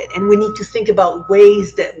about it, and we need to think about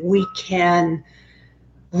ways that we can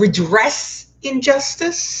redress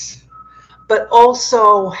injustice, but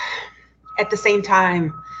also at the same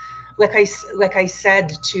time, like I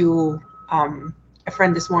said to a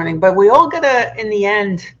friend this morning, but we all gotta, in the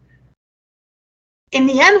end,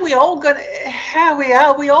 we all gonna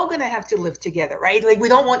have to live together, right? Like, we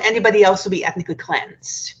don't want anybody else to be ethnically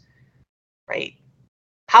cleansed, right?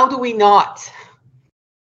 How do we not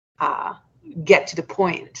get to the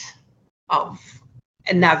point of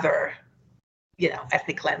another,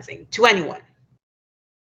 ethnic cleansing to anyone?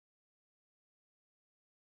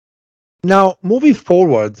 Now, moving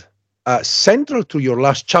forward, central to your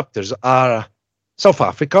last chapters are South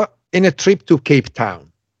Africa and a trip to Cape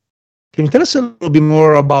Town. Can you tell us a little bit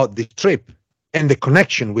more about this trip and the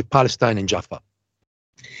connection with Palestine and Jaffa?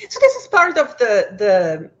 So this is part of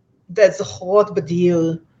the Zahot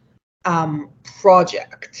Badil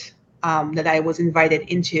project that I was invited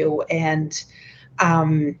into, and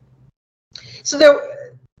so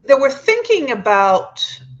they were thinking about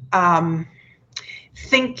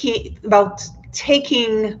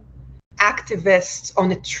taking activists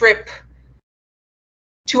on a trip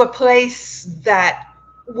to a place that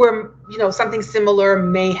where something similar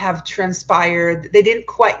may have transpired. They didn't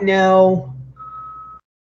quite know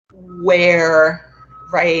where,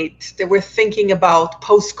 right? They were thinking about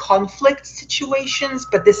post-conflict situations,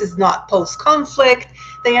 but this is not post-conflict.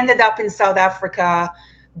 They ended up in South Africa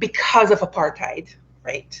because of apartheid,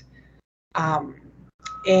 right?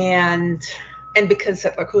 And because of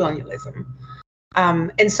settler colonialism.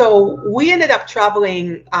 And so we ended up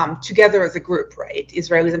traveling together as a group, right?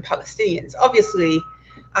 Israelis and Palestinians. Obviously,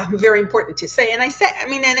 very important to say. And I say,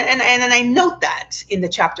 and I note that in the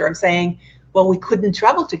chapter. I'm saying, well, we couldn't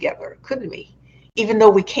travel together, couldn't we? Even though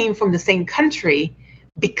we came from the same country,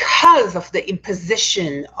 because of the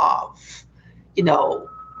imposition of,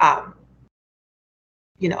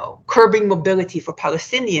 curbing mobility for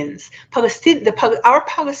Palestinians. Our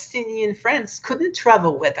Palestinian friends couldn't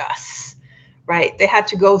travel with us, right? They had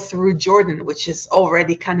to go through Jordan, which is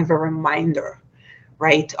already kind of a reminder,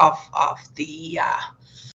 right, of the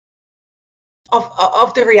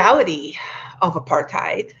reality of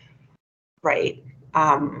apartheid, right?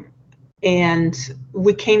 And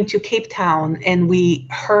we came to Cape Town and we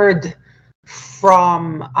heard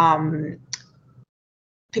from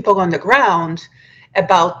people on the ground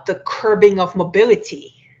about the curbing of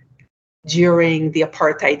mobility during the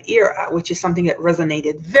apartheid era, which is something that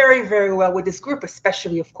resonated very, very well with this group,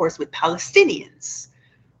 especially, of course, with Palestinians,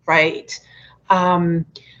 right?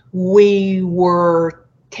 We were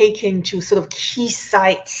taken to sort of key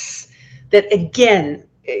sites that, again,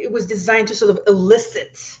 it was designed to sort of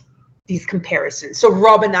elicit these comparisons. So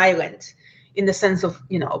Robben Island, in the sense of,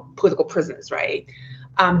 political prisoners, right?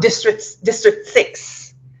 District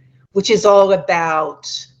 6, which is all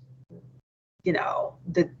about,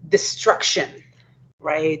 the destruction,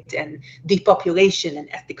 right? And depopulation and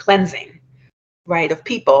ethnic cleansing, right, of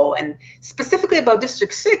people. And specifically about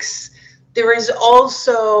District 6, there is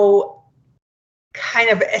also kind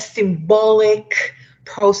of a symbolic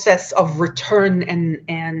process of return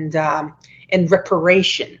and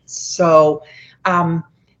reparations. So a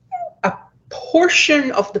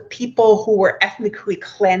portion of the people who were ethnically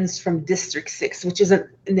cleansed from District 6, which is a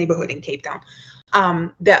neighborhood in Cape Town,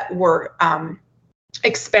 that were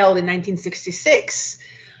expelled in 1966,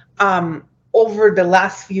 over the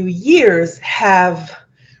last few years have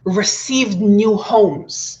received new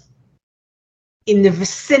homes in the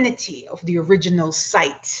vicinity of the original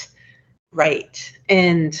site, right?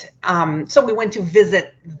 And so we went to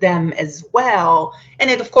visit them as well. And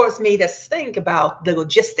it, of course, made us think about the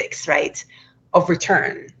logistics, right, of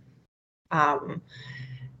return.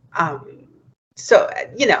 So,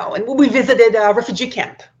 and we visited a refugee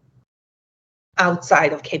camp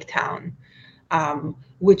outside of Cape Town,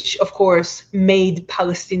 which, of course, made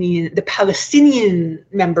the Palestinian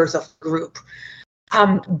members of the group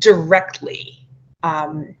directly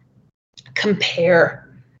compare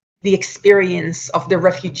the experience of the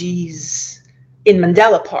refugees in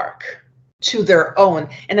Mandela Park to their own.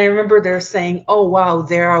 And I remember they're saying, oh, wow,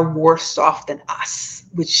 they are worse off than us,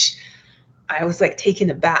 which I was like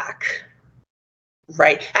taken aback,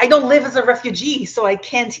 right? I don't live as a refugee, so I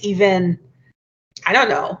can't even, I don't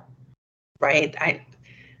know, right? I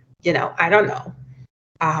don't know.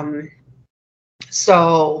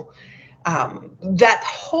 So that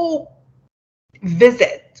whole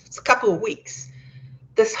visit, it's a couple of weeks,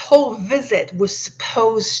 this whole visit was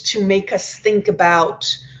supposed to make us think about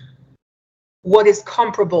what is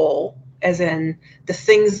comparable, as in the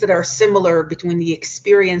things that are similar between the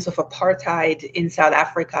experience of apartheid in South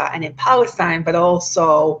Africa and in Palestine, but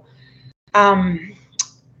also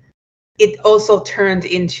it also turned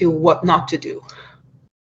into what not to do,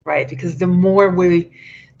 right? Because the more we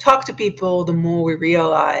talk to people, the more we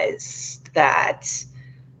realize that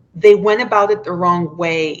they went about it the wrong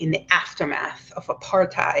way in the aftermath of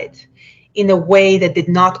apartheid, in a way that did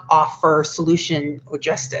not offer solution or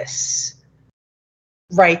justice,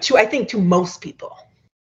 right? I think to most people,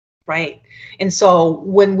 right? And so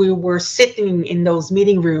when we were sitting in those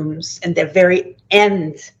meeting rooms at the very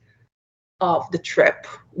end of the trip,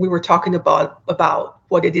 we were talking about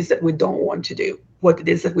what it is that we don't want to do, what it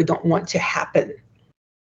is that we don't want to happen,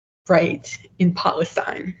 right, in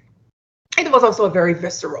Palestine. It was also a very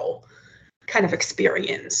visceral kind of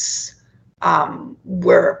experience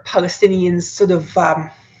where Palestinians sort of,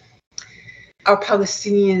 our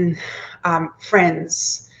Palestinian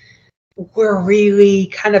friends were really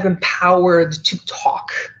kind of empowered to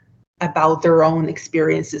talk about their own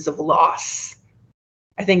experiences of loss.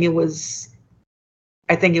 I think it was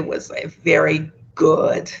a very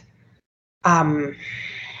good,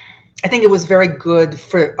 I think it was very good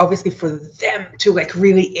for them to like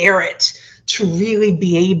really air it, to really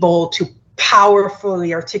be able to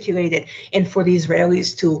powerfully articulate it, and for the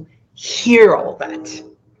Israelis to hear all that.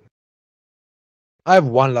 I have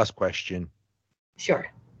one last question. Sure.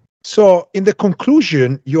 So in the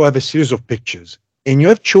conclusion, you have a series of pictures, and you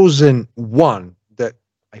have chosen one that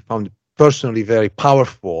I found personally very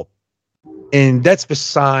powerful, and that's the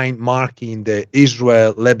sign marking the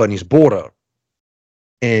Israel-Lebanese border.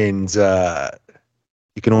 And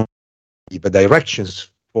you can only see the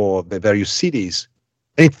directions for the various cities.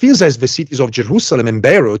 And it feels as the cities of Jerusalem and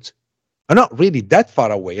Beirut are not really that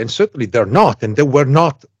far away, and certainly they're not, and they were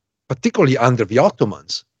not particularly under the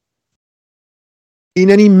Ottomans. In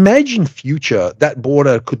an imagined future, that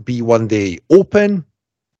border could be one day open,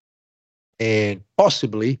 and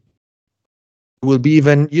possibly will be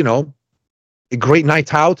even, a great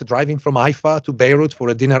night out, driving from Haifa to Beirut for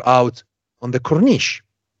a dinner out on the Corniche.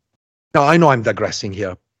 Now, I know I'm digressing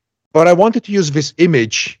here, but I wanted to use this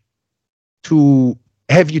image to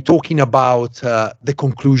have you talking about the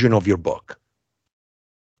conclusion of your book.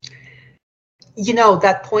 You know,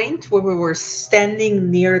 that point where we were standing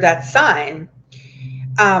near that sign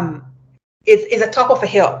is at top of a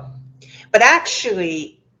hill. But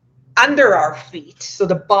actually, under our feet, so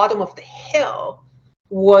the bottom of the hill,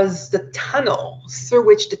 was the tunnel through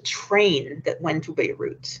which the train that went to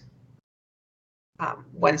Beirut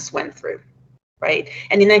once went through, right?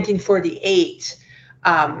 And in 1948,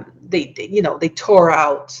 they tore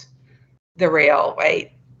out the rail,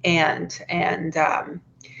 right, and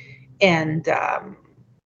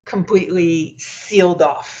completely sealed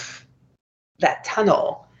off that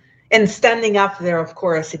tunnel. And standing up there, of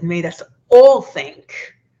course, it made us all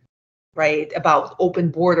think, right, about open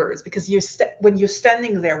borders, because when you're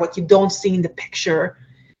standing there, what you don't see in the picture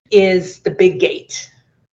is the big gate,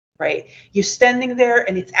 right? You're standing there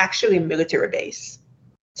and it's actually a military base.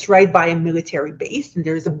 It's right by a military base, and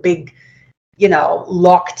there's a big,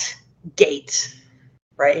 locked gate,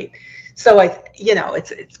 right? So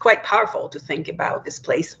it's quite powerful to think about this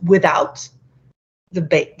place without the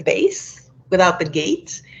base, without the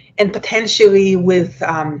gate, and potentially with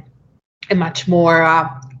a much more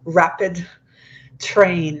rapid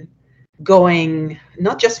train going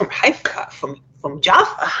not just from Haifa, from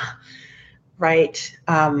Jaffa, right,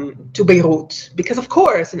 to Beirut. Because of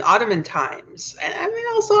course, in Ottoman times, and I mean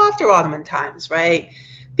also after Ottoman times, right,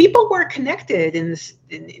 people were connected in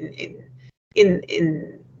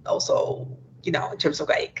also, in terms of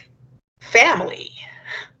like family.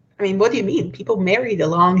 I mean, what do you mean? People married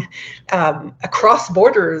along across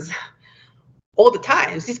borders all the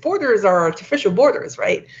time. These borders are artificial borders,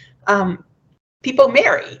 right? People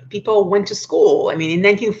marry. People went to school. I mean, in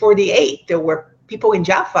 1948, there were people in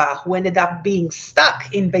Jaffa who ended up being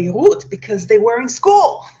stuck in Beirut because they were in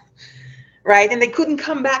school, right? And they couldn't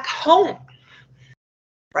come back home,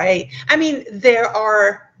 right? I mean, there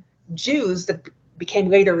are Jews that became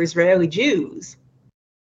later Israeli Jews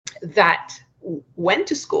that went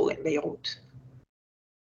to school in Beirut,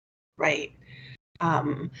 right?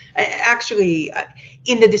 Actually,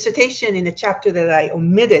 in the dissertation, in the chapter that I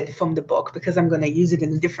omitted from the book because I'm going to use it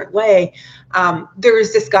in a different way, there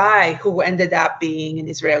is this guy who ended up being an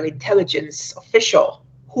Israeli intelligence official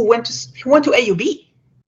who went to AUB.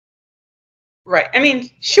 Right. I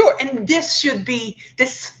mean, sure. And this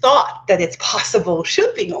thought that it's possible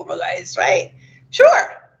should be normalized, right?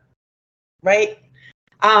 Sure. Right.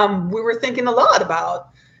 We were thinking a lot about,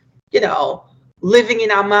 living in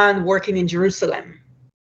Amman, working in Jerusalem.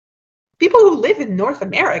 People who live in North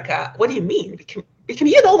America, what do you mean? We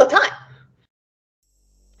commute all the time.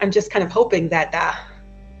 I'm just kind of hoping that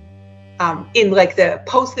in like the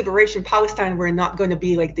post-liberation Palestine, we're not going to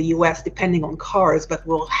be like the US depending on cars, but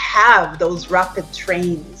we'll have those rapid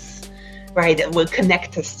trains, right, that will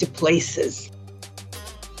connect us to places.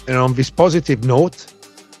 And on this positive note,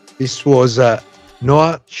 this was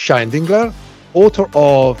Noah Shaindlinger, author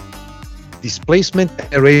of Displacement,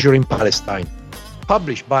 Erasure in Palestine,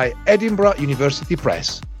 published by Edinburgh University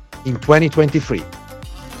Press in 2023.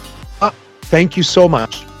 Thank you so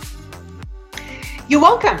much. You're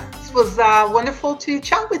welcome. It was wonderful to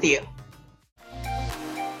chat with you.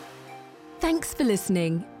 Thanks for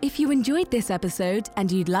listening. If you enjoyed this episode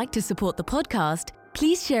and you'd like to support the podcast,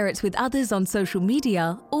 please share it with others on social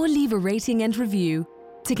media or leave a rating and review.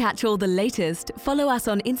 To catch all the latest, follow us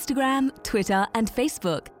on Instagram, Twitter, and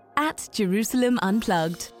Facebook at Jerusalem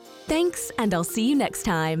Unplugged. Thanks, and I'll see you next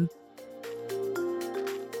time.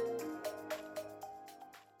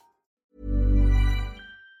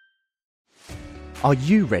 Are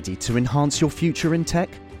you ready to enhance your future in tech?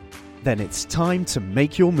 Then it's time to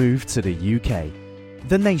make your move to the UK,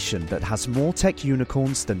 the nation that has more tech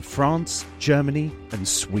unicorns than France, Germany, and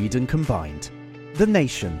Sweden combined. The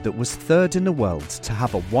nation that was third in the world to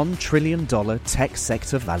have a $1 trillion tech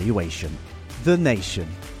sector valuation. The nation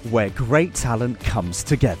where great talent comes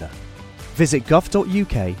together. Visit gov.uk/great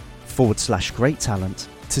talent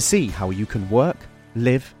to see how you can work,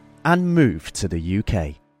 live, and move to the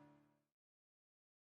UK.